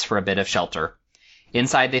spoops for a bit of shelter.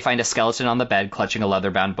 Inside, they find a skeleton on the bed clutching a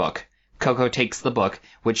leather-bound book. Coco takes the book,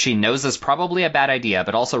 which she knows is probably a bad idea,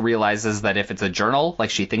 but also realizes that if it's a journal,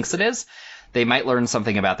 like she thinks it is, they might learn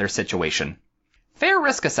something about their situation. Fair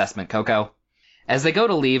risk assessment, Coco. As they go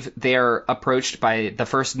to leave, they are approached by the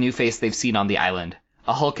first new face they've seen on the island.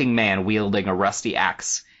 A hulking man wielding a rusty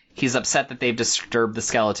axe. He's upset that they've disturbed the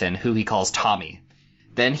skeleton, who he calls Tommy.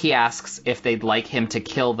 Then he asks if they'd like him to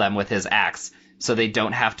kill them with his axe, so they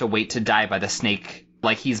don't have to wait to die by the snake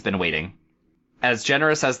like he's been waiting. As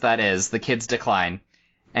generous as that is, the kids decline,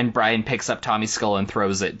 and Brian picks up Tommy's skull and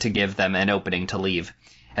throws it to give them an opening to leave.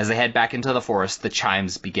 As they head back into the forest, the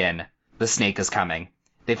chimes begin. The snake is coming.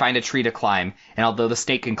 They find a tree to climb, and although the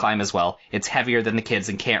snake can climb as well, it's heavier than the kids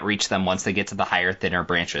and can't reach them once they get to the higher, thinner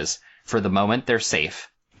branches. For the moment, they're safe.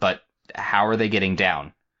 But how are they getting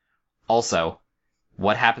down? Also,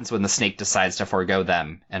 what happens when the snake decides to forego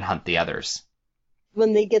them and hunt the others?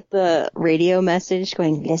 When they get the radio message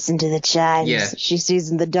going, listen to the chimes, she sees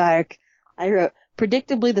in the dark, I wrote,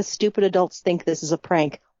 predictably the stupid adults think this is a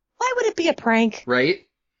prank. Why would it be a prank? Right?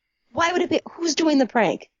 Why would it be? Who's doing the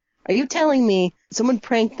prank? Are you telling me someone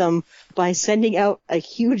pranked them by sending out a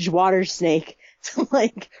huge water snake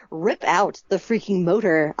to, rip out the freaking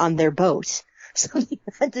motor on their boat? So they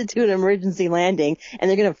had to do an emergency landing, and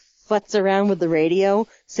they're gonna futz around with the radio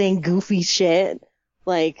saying goofy shit?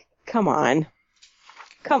 Come on.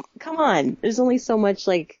 Come on. There's only so much,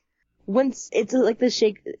 once, it's like the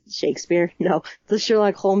Shakespeare, no, the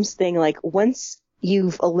Sherlock Holmes thing, once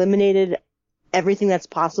you've eliminated everything that's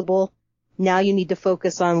possible, now you need to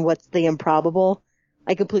focus on what's the improbable.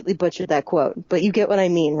 I completely butchered that quote, but you get what I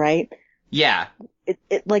mean, right? Yeah.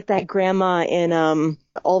 It like that grandma in,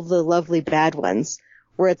 All the Lovely Bad Ones,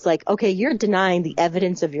 where it's like, okay, you're denying the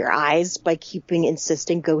evidence of your eyes by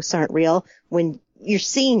insisting ghosts aren't real when you're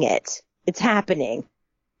seeing it. It's happening.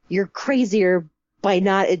 You're crazier by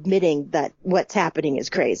not admitting that what's happening is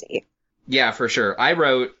crazy. Yeah, for sure. I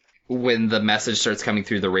wrote when the message starts coming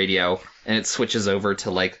through the radio and it switches over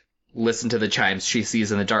to listen to the chimes she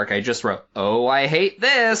sees in the dark. I just wrote, oh, I hate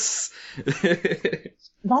this.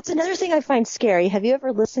 That's another thing I find scary. Have you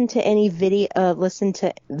ever listened to any listen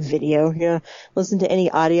to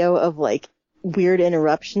any audio of weird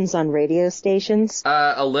interruptions on radio stations?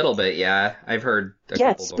 A little bit, yeah. I've heard a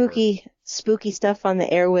couple spooky stuff on the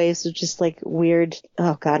airwaves is just weird.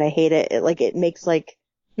 Oh god, I hate it. It makes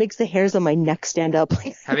the hairs on my neck stand up.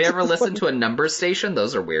 Have you ever listened to a number station?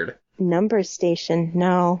 Those are weird. Number station?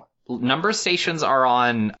 No. Number stations are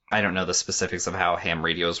on, I don't know the specifics of how ham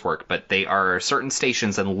radios work, but they are certain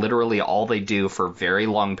stations, and literally all they do for very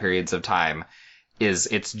long periods of time is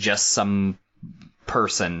it's just some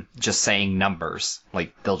person just saying numbers.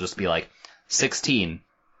 They'll just be 16,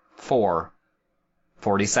 4,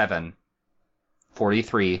 47,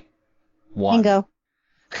 43, 1. Bingo.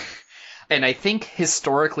 And I think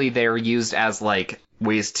historically they're used as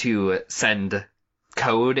ways to send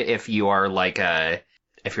code if you are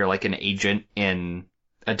if you're an agent in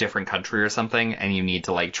a different country or something and you need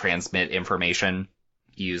to transmit information,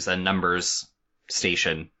 use a numbers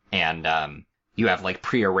station, and you have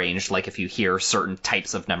prearranged, if you hear certain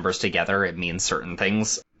types of numbers together, it means certain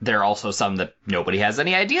things. There are also some that nobody has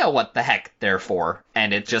any idea what the heck they're for,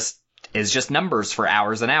 and it just is just numbers for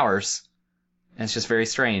hours and hours. And it's just very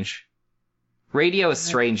strange. Radio is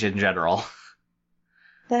strange in general.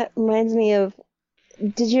 That reminds me of,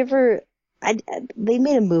 did you ever they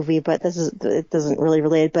made a movie, but it doesn't really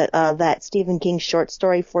relate. But that Stephen King short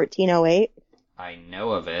story 1408. I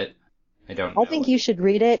know of it. I don't know. I think you should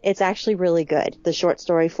read it. It's actually really good. The short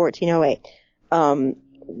story 1408.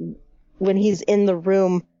 When he's in the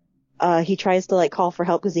room, he tries to like call for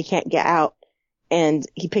help because he can't get out, and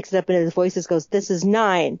he picks it up and his voice goes, "This is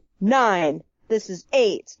 9, 9. This is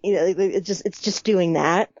 8." You know, it's just doing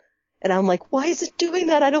that, and I'm like, why is it doing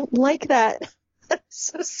that? I don't like that. That's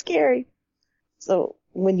so scary. So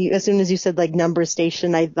as soon as you said like number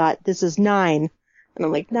station, I thought this is 9, and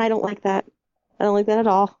I'm like, no, I don't like that. I don't like that at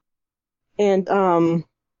all. And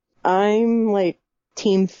I'm like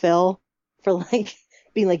Team Phil for like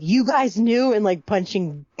being like, you guys knew, and like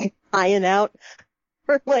punching Ian out.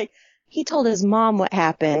 Or like, he told his mom what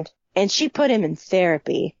happened, and she put him in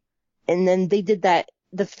therapy. And then they did that,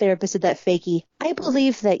 the therapist did that fakey, I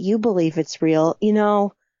believe that you believe it's real, you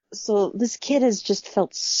know? So this kid has just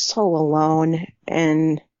felt so alone,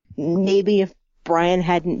 and maybe if Brian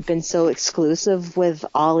hadn't been so exclusive with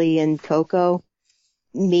Ollie and Coco,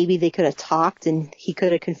 maybe they could have talked and he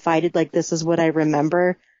could have confided like, this is what I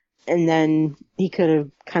remember, and then he could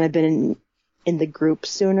have kind of been in the group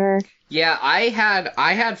sooner. Yeah, I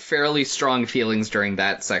had fairly strong feelings during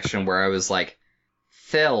that section where I was like,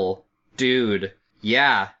 Phil, dude,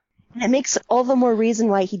 yeah. And it makes all the more reason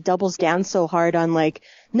why he doubles down so hard on like,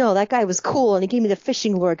 no, that guy was cool and he gave me the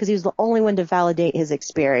fishing lure because he was the only one to validate his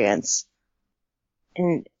experience.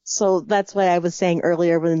 And so that's why I was saying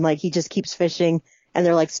earlier when like he just keeps fishing and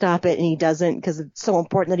they're like, stop it, and he doesn't because it's so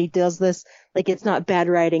important that he does this. Like, it's not bad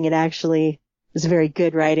writing, it actually is very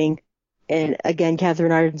good writing. And again,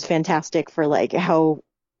 Catherine Arden's fantastic for like how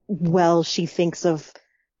well she thinks of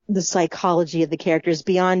the psychology of the characters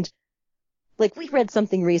beyond, like, we read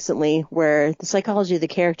something recently where the psychology of the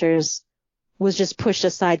characters was just pushed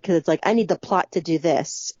aside because it's like, I need the plot to do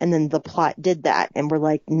this. And then the plot did that. And we're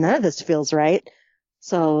like, none of this feels right.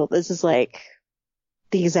 So this is like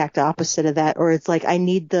the exact opposite of that. Or it's like, I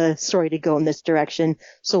need the story to go in this direction.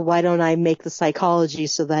 So why don't I make the psychology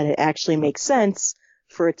so that it actually makes sense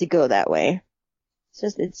for it to go that way?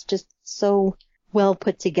 It's just so well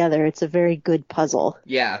put together. It's a very good puzzle.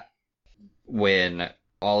 Yeah. When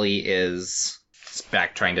Ollie is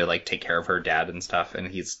back trying to like take care of her dad and stuff, and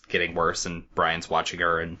he's getting worse, and Brian's watching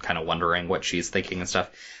her and kind of wondering what she's thinking and stuff,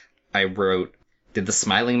 I wrote, did the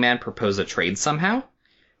smiling man propose a trade somehow?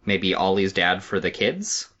 Maybe Ollie's dad for the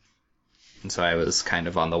kids? And so I was kind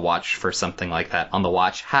of on the watch for something like that. On the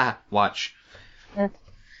watch. Watch.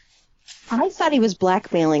 I thought he was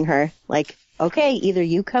blackmailing her. Like, okay, either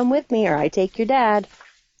you come with me or I take your dad.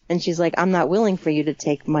 And she's like, I'm not willing for you to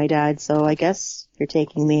take my dad, so I guess you're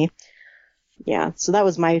taking me. Yeah, so that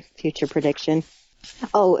was my future prediction.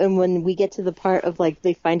 Oh, and when we get to the part of, like,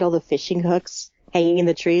 they find all the fishing hooks hanging in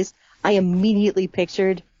the trees, I immediately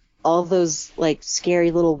pictured all those, like,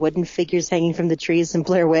 scary little wooden figures hanging from the trees in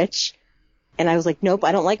Blair Witch. And I was like, nope,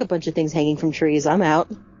 I don't like a bunch of things hanging from trees. I'm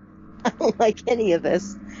out. I don't like any of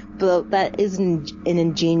this. But that is an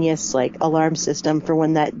ingenious, like, alarm system for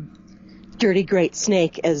when that dirty great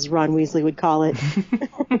snake, as Ron Weasley would call it,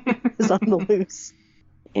 is on the loose.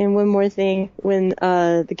 And one more thing, when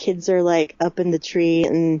the kids are, like, up in the tree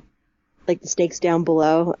and, like, the snake's down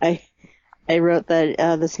below, I wrote that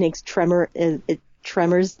the snake's it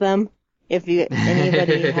tremors them. If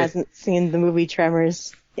anybody hasn't seen the movie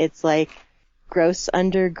Tremors, it's like gross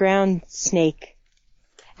underground snake.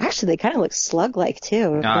 Actually, they kind of look slug-like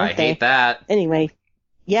too. No, I hate that. Anyway,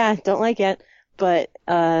 yeah, don't like it. But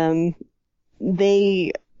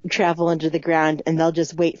they travel under the ground, and they'll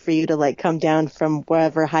just wait for you to like come down from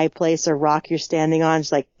wherever high place or rock you're standing on.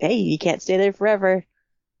 It's like, hey, you can't stay there forever.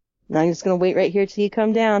 And I'm just gonna wait right here till you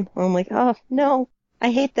come down. And I'm like, oh no,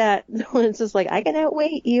 I hate that. It's just like, I can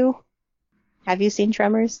outwait you. Have you seen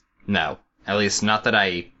Tremors? No, at least not that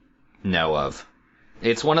I know of.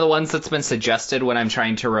 It's one of the ones that's been suggested when I'm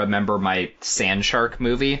trying to remember my Sand Shark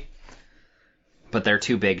movie, but they're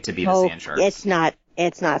too big to be the Sand Sharks. It's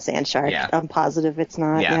not Sand Shark. Yeah. I'm positive it's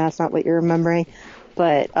not. Yeah, it's not what you're remembering.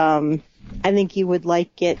 But I think you would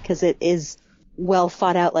like it because it is well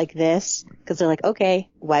thought out like this. Because they're like, okay,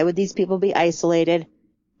 why would these people be isolated?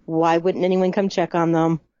 Why wouldn't anyone come check on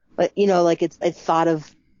them? But, you know, like it's thought of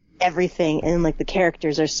everything, and like the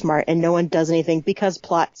characters are smart, and no one does anything because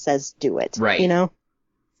plot says do it. Right. You know?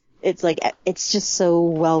 It's like, it's just so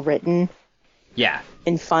well written. Yeah.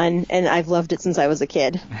 And fun, and I've loved it since I was a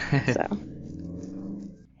kid. So.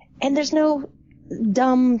 And there's no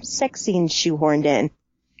dumb sex scenes shoehorned in.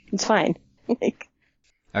 It's fine.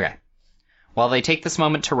 Okay. While they take this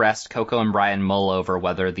moment to rest, Coco and Brian mull over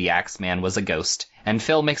whether the Axeman was a ghost, and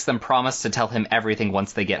Phil makes them promise to tell him everything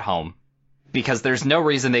once they get home. because there's no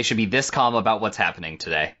reason they should be this calm about what's happening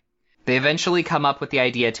today. They eventually come up with the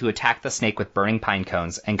idea to attack the snake with burning pine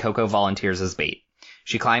cones, and Coco volunteers as bait.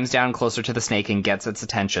 She climbs down closer to the snake and gets its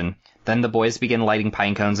attention. Then the boys begin lighting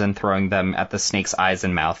pine cones and throwing them at the snake's eyes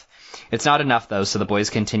and mouth. It's not enough, though, so the boys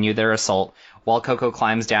continue their assault, while Coco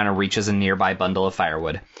climbs down and reaches a nearby bundle of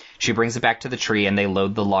firewood. She brings it back to the tree, and they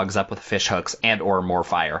load the logs up with fish hooks and or more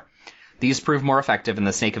fire. These prove more effective, and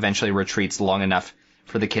the snake eventually retreats long enough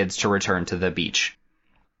for the kids to return to the beach.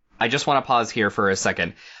 I just want to pause here for a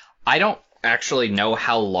second. I don't actually know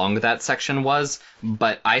how long that section was,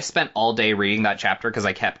 but I spent all day reading that chapter because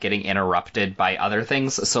I kept getting interrupted by other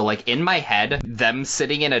things. So, like, in my head, them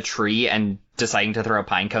sitting in a tree and deciding to throw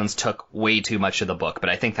pine cones took way too much of the book, but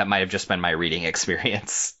I think that might have just been my reading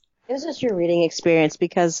experience. It was just your reading experience,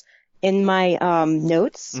 because in my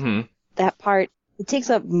notes, that part, it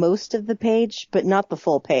takes up most of the page, but not the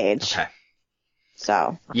full page. Okay.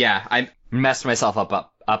 So. Yeah, I messed myself up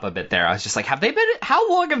a bit there. I was just like, how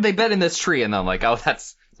long have they been in this tree? And then I'm like, oh,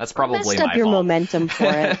 that's probably my fault. Messed up your momentum for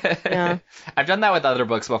it. Yeah. I've done that with other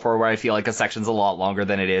books before where I feel like a section's a lot longer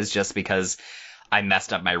than it is just because I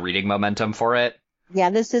messed up my reading momentum for it.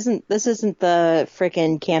 Yeah, this isn't the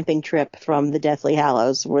frickin' camping trip from the Deathly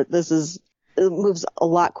Hallows, where it moves a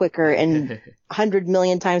lot quicker and 100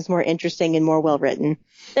 million times more interesting and more well written.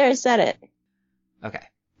 There, I said it. Okay.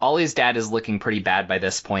 Ollie's dad is looking pretty bad by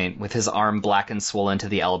this point, with his arm black and swollen to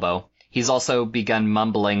the elbow. He's also begun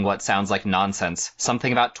mumbling what sounds like nonsense.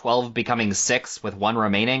 Something about 12 becoming 6 with 1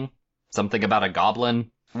 remaining. Something about a goblin.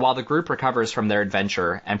 While the group recovers from their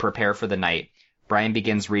adventure and prepare for the night, Brian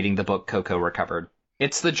begins reading the book Coco recovered.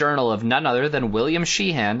 It's the journal of none other than William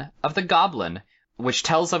Sheehan of the Goblin, which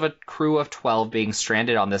tells of a crew of 12 being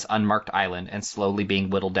stranded on this unmarked island and slowly being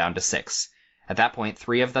whittled down to 6. At that point,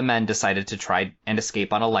 3 of the men decided to try and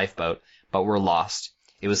escape on a lifeboat, but were lost.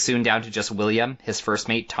 It was soon down to just William, his first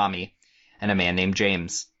mate Tommy, and a man named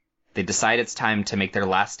James. They decide it's time to make their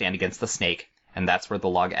last stand against the snake, and that's where the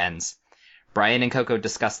log ends. Brian and Coco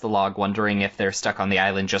discuss the log, wondering if they're stuck on the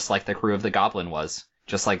island just like the crew of the Goblin was,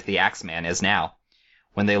 just like the Axeman is now.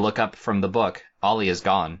 When they look up from the book, Ollie is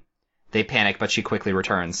gone. They panic, but she quickly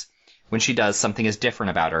returns. When she does, something is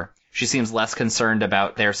different about her. She seems less concerned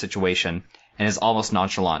about their situation, and is almost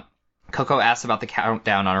nonchalant. Coco asks about the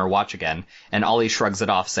countdown on her watch again, and Ollie shrugs it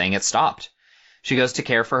off, saying it stopped. She goes to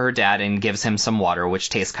care for her dad and gives him some water, which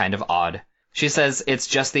tastes kind of odd. She says it's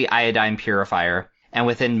just the iodine purifier, and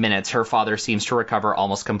within minutes her father seems to recover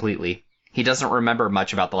almost completely. He doesn't remember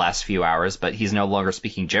much about the last few hours, but he's no longer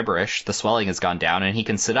speaking gibberish, the swelling has gone down, and he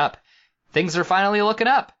can sit up. Things are finally looking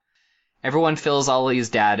up! Everyone fills Ollie's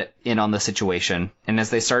dad in on the situation, and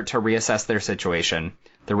as they start to reassess their situation,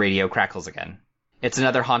 the radio crackles again. It's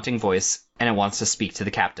another haunting voice, and it wants to speak to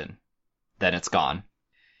the captain. Then it's gone.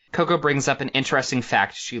 Coco brings up an interesting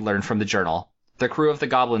fact she learned from the journal. The crew of the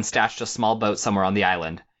Goblin stashed a small boat somewhere on the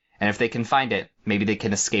island, and if they can find it, maybe they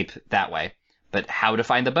can escape that way. But how to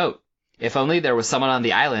find the boat? If only there was someone on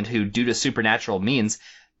the island who, due to supernatural means,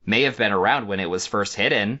 may have been around when it was first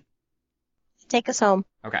hidden. Take us home.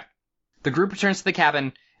 Okay. The group returns to the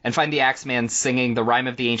cabin and find the Axeman singing the Rime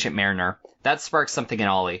of the Ancient Mariner. That sparks something in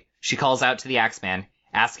Ollie. She calls out to the Axeman,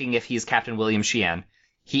 asking if he's Captain William Sheehan.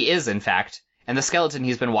 He is, in fact, and the skeleton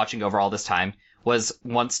he's been watching over all this time was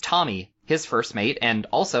once Tommy, his first mate, and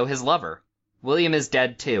also his lover. William is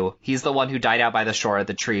dead, too. He's the one who died out by the shore at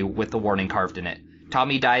the tree with the warning carved in it.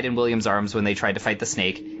 Tommy died in William's arms when they tried to fight the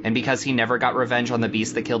snake, and because he never got revenge on the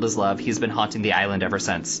beast that killed his love, he's been haunting the island ever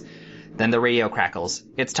since. Then the radio crackles.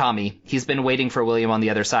 It's Tommy. He's been waiting for William on the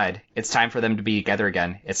other side. It's time for them to be together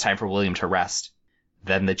again. It's time for William to rest.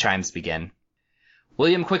 Then the chimes begin.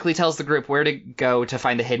 William quickly tells the group where to go to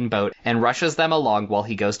find the hidden boat, and rushes them along while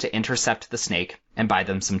he goes to intercept the snake and buy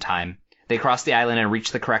them some time. They cross the island and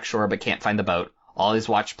reach the correct shore but can't find the boat. Ollie's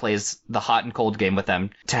watch plays the hot and cold game with them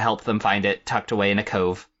to help them find it tucked away in a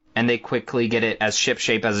cove, and they quickly get it as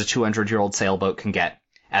shipshape as a 200-year-old sailboat can get.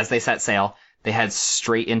 As they set sail, they head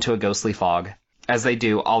straight into a ghostly fog. As they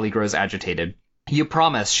do, Ollie grows agitated. "You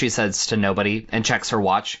promise," she says to nobody, and checks her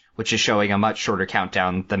watch, which is showing a much shorter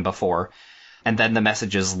countdown than before. And then the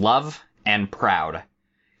message is love and proud.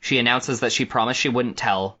 She announces that she promised she wouldn't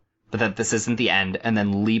tell, but that this isn't the end, and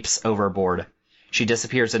then leaps overboard. She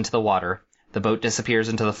disappears into the water. The boat disappears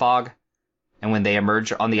into the fog, and when they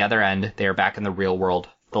emerge on the other end, they are back in the real world,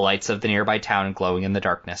 the lights of the nearby town glowing in the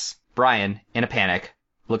darkness. Brian, in a panic,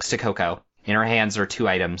 looks to Coco. In her hands are 2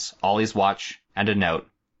 items, Ollie's watch and a note.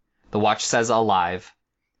 The watch says alive,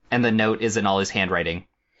 and the note is in Ollie's handwriting.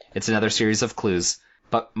 It's another series of clues,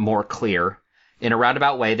 but more clear. In a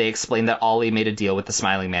roundabout way, they explain that Ollie made a deal with the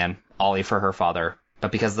Smiling Man, Ollie for her father.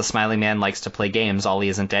 But because the smiling man likes to play games, Ollie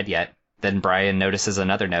isn't dead yet. Then Brian notices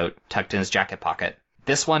another note tucked in his jacket pocket.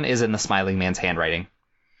 This one is in the smiling man's handwriting.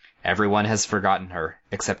 Everyone has forgotten her,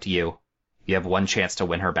 except you. You have one chance to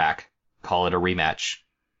win her back. Call it a rematch.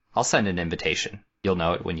 I'll send an invitation. You'll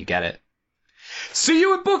know it when you get it. See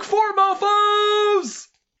you in book 4, mofos!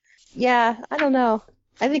 Yeah, I don't know.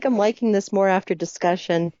 I think I'm liking this more after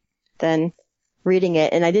discussion than reading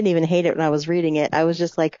it, and I didn't even hate it when I was reading it. I was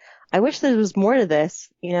just like, I wish there was more to this,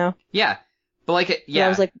 you know? Yeah. But like, yeah. And I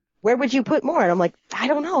was like, where would you put more? And I'm like, I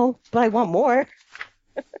don't know, but I want more.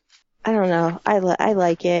 I don't know. I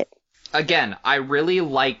like it. Again, I really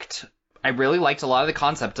liked a lot of the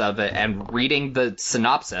concept of it, and reading the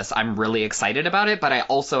synopsis, I'm really excited about it, but I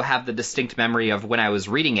also have the distinct memory of when I was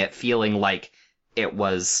reading it feeling like it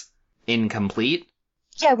was incomplete.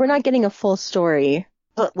 Yeah, we're not getting a full story,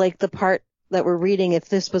 but like the part that we're reading, if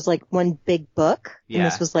this was like one big book and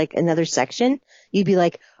this was like another section, you'd be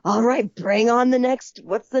like, all right, bring on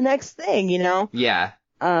what's the next thing, you know? Yeah.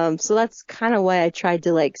 So that's kind of why I tried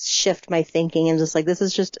to like shift my thinking and just like, this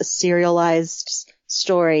is just a serialized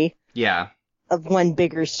story. Yeah. Of one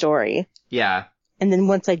bigger story. Yeah. And then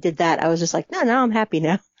once I did that, I was just like, no, I'm happy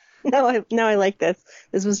now. Now I like this.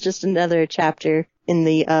 This was just another chapter in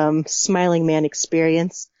the Smiling Man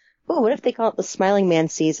experience. Oh, what if they call it the Smiling Man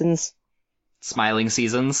seasons? Smiling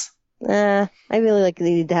seasons? I really like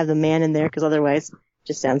they need to have the man in there because otherwise it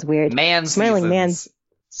just sounds weird. Smiling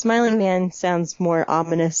Man sounds more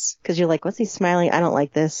ominous because you're like, what's he smiling? I don't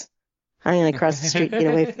like this. I'm going to cross the street and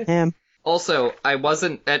get away from him. Also, I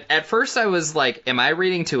wasn't, at first I was like, am I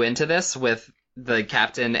reading too into this with the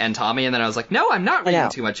captain and Tommy? And then I was like, no, I'm not reading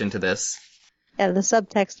too much into this. Yeah, the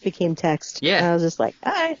subtext became text. Yeah. And I was just like,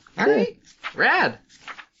 all right. Rad.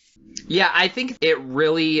 Yeah, I think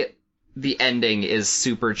the ending is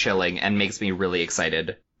super chilling and makes me really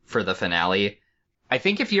excited for the finale. I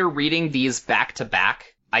think if you're reading these back to back,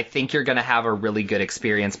 I think you're going to have a really good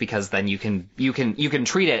experience because then you can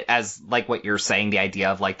treat it as like what you're saying, the idea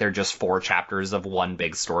of like they're just 4 chapters of one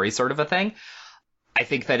big story sort of a thing. I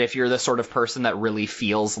think that if you're the sort of person that really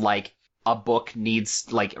feels like a book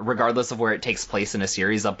needs, like, regardless of where it takes place in a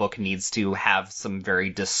series, a book needs to have some very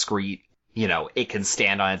discrete, you know, it can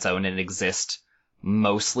stand on its own and exist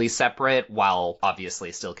mostly separate while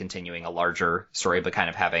obviously still continuing a larger story, but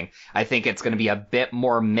kind of having, I think it's going to be a bit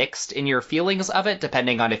more mixed in your feelings of it,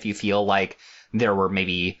 depending on if you feel like there were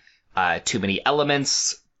maybe too many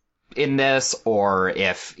elements in this, or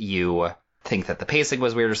if you think that the pacing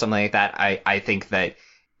was weird or something like that. I think that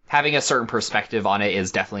having a certain perspective on it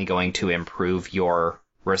is definitely going to improve your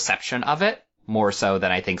reception of it, more so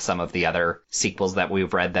than I think some of the other sequels that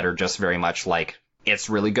we've read that are just very much like,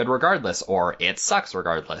 it's really good regardless, or it sucks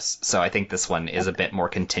regardless. So I think this one is a bit more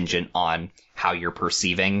contingent on how you're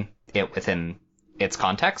perceiving it within its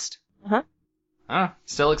context.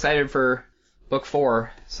 Still excited for book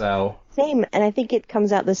 4, so. Same, and I think it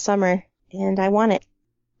comes out this summer, and I want it.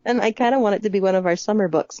 And I kind of want it to be one of our summer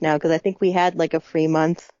books now, because I think we had like a free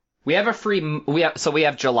month. We have we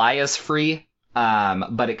have July is free,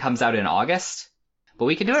 but it comes out in August. But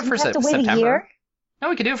we can do it for September. Wait a year? No,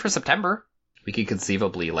 we could do it for September. We could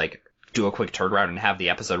conceivably, like, do a quick turnaround and have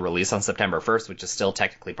the episode released on September 1st, which is still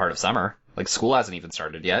technically part of summer. Like, school hasn't even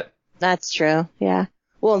started yet. That's true, yeah.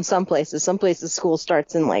 Well, in some places school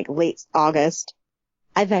starts in, like, late August.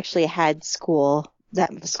 I've actually had school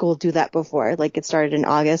do that before. Like, it started in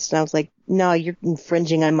August, and I was like, no, you're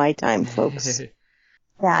infringing on my time, folks.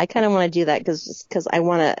 Yeah, I kind of want to do that because I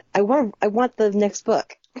want the next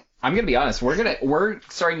book. I'm gonna be honest. We're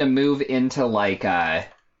starting to move into like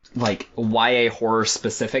YA horror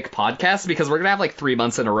specific podcasts because we're gonna have like 3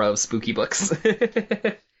 months in a row of spooky books.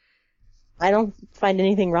 I don't find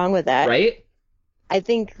anything wrong with that. Right? I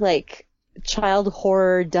think like child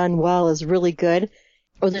horror done well is really good.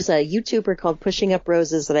 Or there's a YouTuber called Pushing Up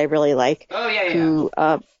Roses that I really like. Oh yeah. Who,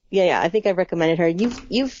 I think I've recommended her.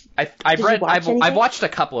 I've watched a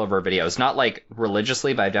couple of her videos, not like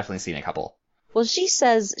religiously, but I've definitely seen a couple. Well, she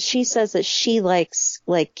says that she likes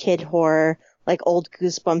like kid horror, like old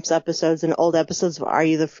Goosebumps episodes and old episodes of Are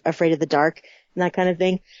You Afraid of the Dark and that kind of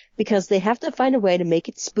thing, because they have to find a way to make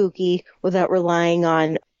it spooky without relying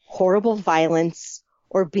on horrible violence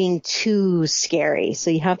or being too scary.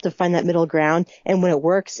 So you have to find that middle ground, and when it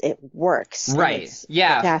works, it works. Right.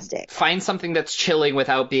 Yeah. Fantastic. Find something that's chilling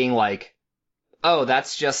without being like, oh,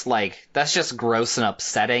 that's just gross and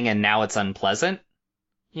upsetting and now it's unpleasant.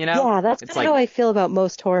 You know? Yeah, that's kind of how I feel about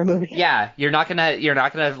most horror movies. Yeah, you're not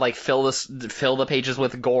gonna like fill the pages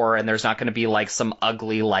with gore, and there's not gonna be like some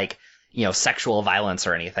ugly like, you know, sexual violence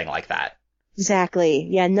or anything like that. Exactly.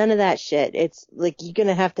 Yeah, none of that shit. It's like you're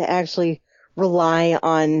gonna have to actually rely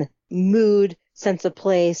on mood, sense of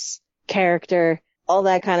place, character, all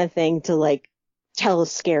that kind of thing to like tell a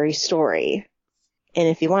scary story. And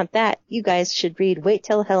if you want that, you guys should read Wait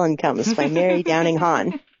Till Helen Comes by Mary Downing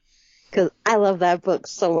Hahn. Because I love that book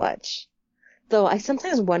so much. Though I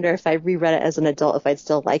sometimes wonder if I reread it as an adult if I'd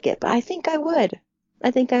still like it, but I think I would.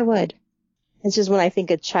 I think I would. It's just when I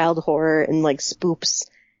think of child horror and like spoops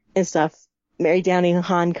and stuff, Mary Downing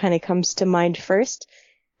Hahn kind of comes to mind first.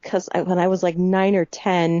 Because when I was like 9 or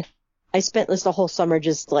 10, I spent this the whole summer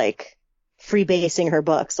just like freebasing her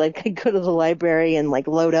books. Like I'd go to the library and like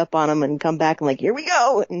load up on them and come back and like, here we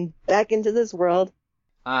go, and back into this world.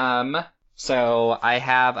 So I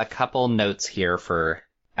have a couple notes here for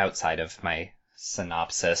outside of my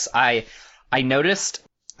synopsis. I noticed,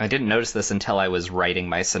 I didn't notice this until I was writing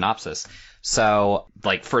my synopsis. So,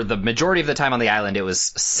 like, for the majority of the time on the island, it was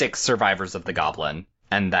 6 survivors of the goblin,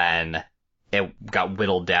 and then it got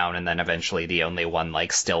whittled down, and then eventually the only one,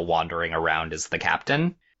 like, still wandering around is the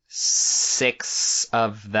captain. 6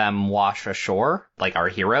 of them wash ashore, like our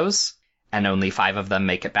heroes, and only 5 of them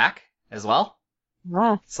make it back as well.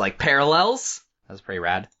 Ah, It's like parallels. That's pretty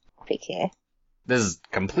rad. okay. This is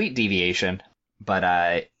complete deviation,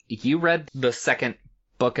 but you read the second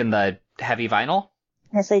book in the heavy vinyl?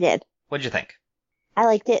 Yes, I did. What'd you think? I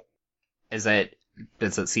liked it. Does it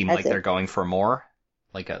seem That's like it. they're going for more?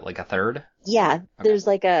 Like a third? Yeah, Okay. there's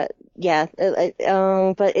like but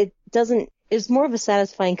it doesn't, it's more of a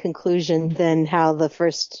satisfying conclusion than how the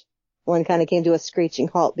first one kind of came to a screeching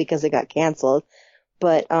halt because it got canceled.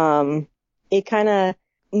 But, it kind of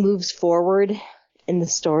moves forward in the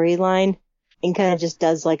storyline and kind of just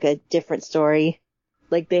does like a different story.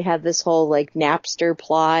 Like they have this whole like Napster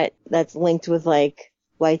plot that's linked with like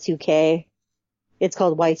Y2K. It's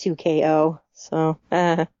called Y2KO. So,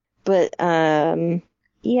 yeah,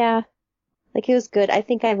 like it was good. I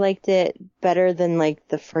think I liked it better than like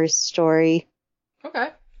the first story. Okay.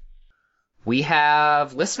 We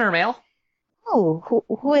have listener mail. Oh,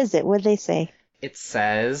 who is it? What'd they say? It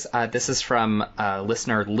says, this is from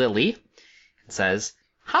listener Lily. It says,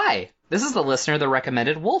 "Hi, this is the listener that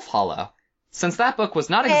recommended Wolf Hollow. Since that book was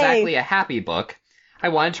not Hey. exactly a happy book, I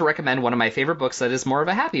wanted to recommend one of my favorite books that is more of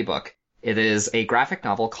a happy book. It is a graphic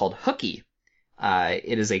novel called Hooky.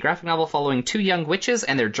 It is a graphic novel following 2 young witches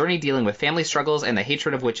and their journey dealing with family struggles and the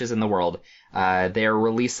hatred of witches in the world. They are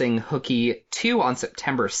releasing Hooky 2 on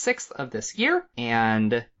September 6th of this year,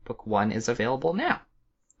 and book 1 is available now.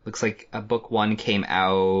 Looks like book 1 came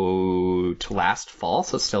out last fall,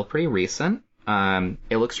 so still pretty recent.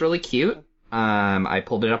 It looks really cute. I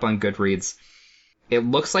pulled it up on Goodreads. It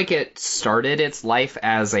looks like it started its life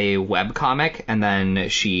as a webcomic, and then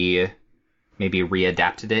she maybe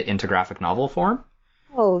readapted it into graphic novel form.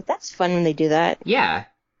 Oh, that's fun when they do that. Yeah.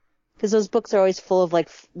 Because those books are always full of like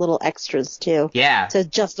little extras too. Yeah. To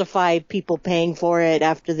justify people paying for it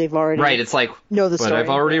after they've already Right, it's like, know the but story. I've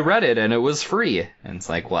already read it and it was free. And it's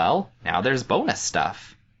like, well, now there's bonus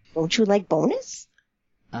stuff. Don't you like bonus?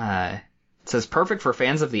 It says perfect for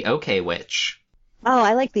fans of the OK Witch. Oh,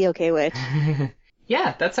 I like the OK Witch.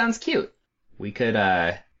 Yeah, that sounds cute. We could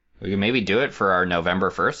maybe do it for our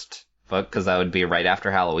November 1st book, because that would be right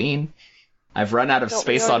after Halloween. I've run out of Don't we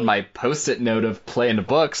space on already- my post-it note of planned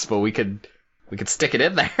books, but we could stick it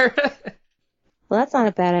in there. Well, that's not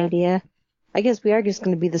a bad idea. I guess we are just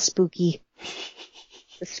going to be the spoopy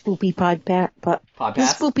the Podcast?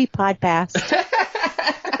 spoopy podcast.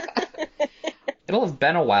 It'll have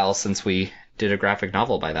been a while since we did a graphic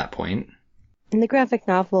novel by that point. And the graphic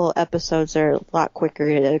novel episodes are a lot quicker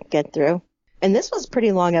to get through. And this was a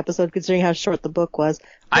pretty long episode considering how short the book was.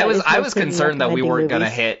 I But was it's I was mostly concerned that we recommending weren't going to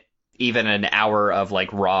movies. hit even an hour of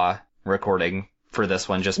like raw recording for this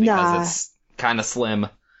one, just because Nah. it's kind of slim.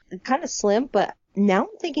 Kind of slim, but now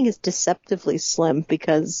I'm thinking it's deceptively slim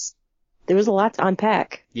because there was a lot to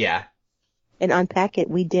unpack. Yeah. And unpack it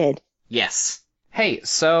we did. Yes. Hey,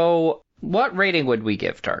 so what rating would we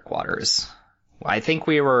give Dark Waters? I think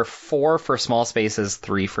we were 4 for Small Spaces,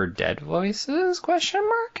 3 for Dead Voices? Question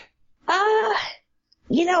mark?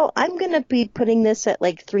 I'm going to be putting this at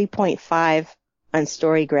like 3.5 on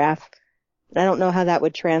Storygraph. I don't know how that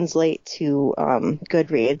would translate to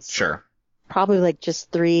Goodreads. Sure. Probably like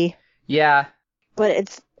just 3. Yeah. But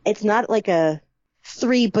it's not like a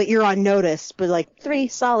 3, but you're on notice. But like 3,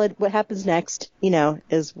 solid. What happens next,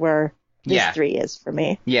 is where this Yeah. 3 is for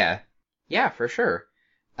me. Yeah. Yeah, for sure.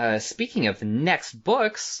 Speaking of next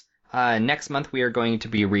books, next month we are going to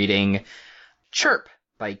be reading Chirp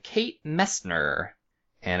by Kate Messner.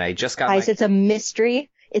 And I just got Guys, it's a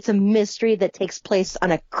mystery. It's a mystery that takes place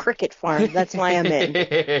on a cricket farm. That's why I'm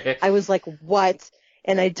in. I was like, what?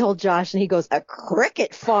 And I told Josh, and he goes, a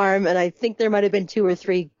cricket farm. And I think there might have been 2 or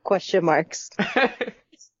 3 question marks.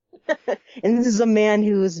 And this is a man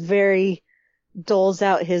who is doles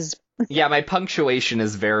out his my punctuation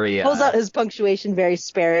is very... pulls out his punctuation very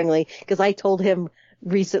sparingly, because I told him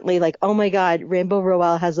recently, like, oh my God, Rainbow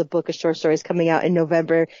Rowell has a book of short stories coming out in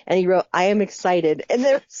November, and he wrote, I am excited. And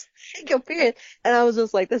there was a period, and I was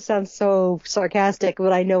just like, this sounds so sarcastic,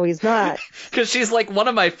 but I know he's not. Because she's like one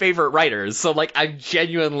of my favorite writers, so like I'm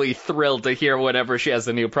genuinely thrilled to hear whenever she has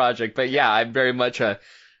a new project. But yeah, I'm very much I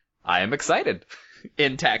am excited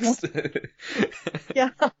in text. Yeah.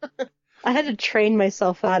 I had to train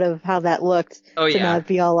myself out of how that looked to not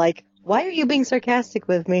be all like, why are you being sarcastic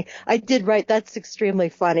with me? I did write, that's extremely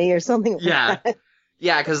funny, or something like that.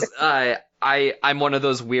 Yeah, because I'm one of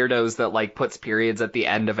those weirdos that like puts periods at the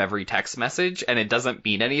end of every text message, and it doesn't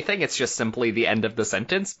mean anything. It's just simply the end of the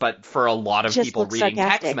sentence. But for a lot of people reading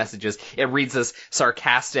text messages, it reads as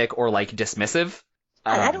sarcastic or like dismissive.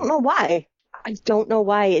 I don't know why. I don't know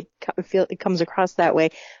why it comes across that way.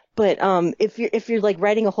 But if you're like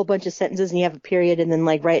writing a whole bunch of sentences and you have a period and then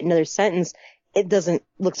like write another sentence, it doesn't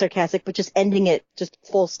look sarcastic. But just ending it, just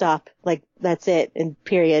full stop, like that's it, and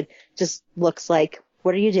period, just looks like,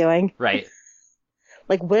 what are you doing? Right.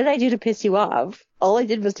 Like, what did I do to piss you off? All I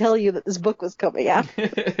did was tell you that this book was coming out.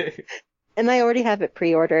 And I already have it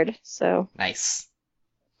pre-ordered, so. Nice.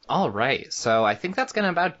 All right, so I think that's going to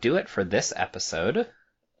about do it for this episode.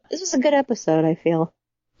 This was a good episode, I feel.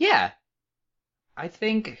 Yeah. I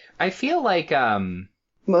feel like,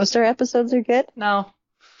 most of our episodes are good? No.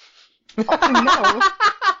 Oh, no.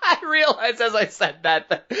 I realized as I said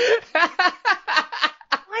that.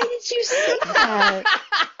 Why did you say that?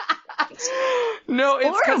 No,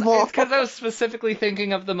 it's because I was specifically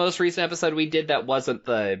thinking of the most recent episode we did that wasn't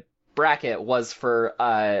the bracket, was for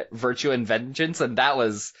Virtue and Vengeance, and that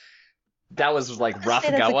was like rough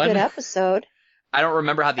going. That's a good episode. I don't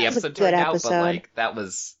remember how the episode turned out, but like that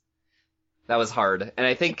was hard. And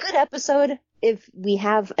I think it's a good episode if we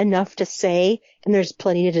have enough to say and there's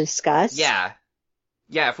plenty to discuss. Yeah.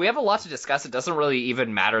 Yeah, if we have a lot to discuss, it doesn't really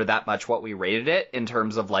even matter that much what we rated it in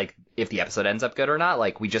terms of, like, if the episode ends up good or not.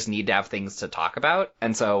 Like, we just need to have things to talk about.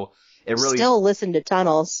 And so it really... Still listen to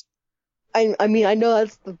Tunnels. I mean, I know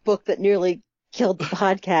that's the book that nearly killed the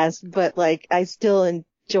podcast, but, like, I still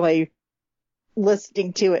enjoy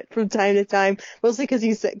listening to it from time to time. Mostly because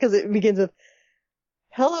it begins with,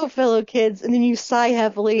 hello, fellow kids, and then you sigh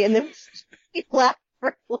heavily, and then you laugh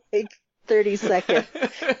for, like, 30 seconds.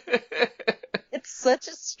 It's such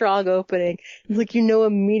a strong opening. It's like you know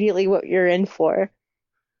immediately what you're in for.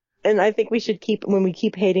 And I think we should when we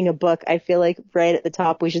keep hating a book, I feel like right at the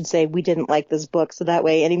top we should say we didn't like this book, so that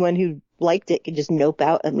way anyone who liked it can just nope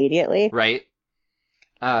out immediately. Right.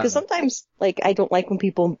 Because sometimes, like, I don't like when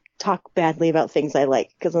people talk badly about things I like,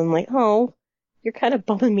 because I'm like, oh, you're kind of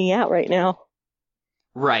bumming me out right now.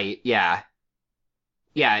 Right, yeah.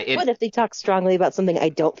 Yeah, But if they talk strongly about something I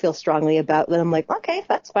don't feel strongly about, then I'm like, okay,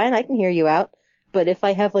 that's fine, I can hear you out. But if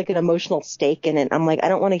I have, like, an emotional stake in it, I'm like, I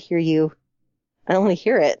don't want to hear you. I don't want to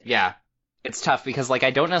hear it. Yeah. It's tough because, like,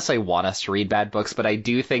 I don't necessarily want us to read bad books, but I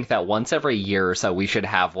do think that once every year or so we should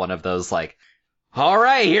have one of those, like, all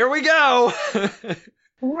right, here we go!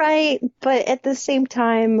 Right, but at the same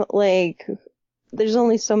time, like, there's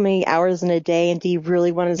only so many hours in a day, and do you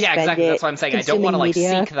really want to spend it? Yeah, exactly, that's what I'm saying. I don't want to, like,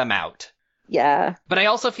 seek them out. Yeah. But I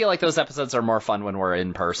also feel like those episodes are more fun when we're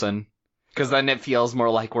in person. Because then it feels more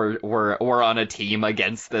like we're on a team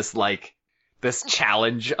against this, like, this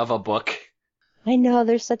challenge of a book. I know,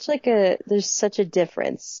 there's such a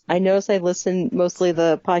difference. I notice mostly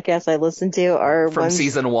the podcasts I listen to are from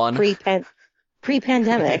season 1.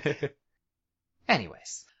 Pre-pandemic.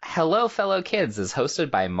 Anyways. Hello, Fellow Kids is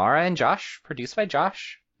hosted by Mara and Josh, produced by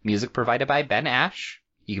Josh, music provided by Ben Ash.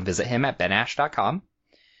 You can visit him at benash.com.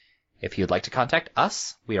 If you'd like to contact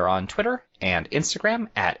us, we are on Twitter and Instagram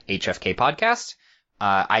at HFK Podcast.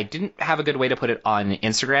 I didn't have a good way to put it on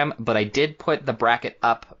Instagram, but I did put the bracket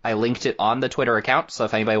up. I linked it on the Twitter account, so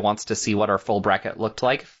if anybody wants to see what our full bracket looked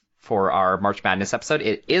like for our March Madness episode,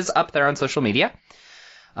 it is up there on social media.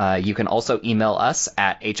 You can also email us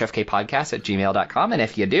at hfkpodcast@gmail.com, and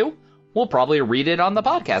if you do, we'll probably read it on the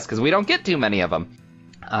podcast, because we don't get too many of them.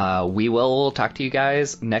 We will talk to you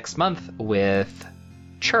guys next month with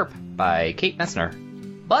Chirp by Kate Messner.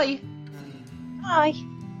 Bye! Bye!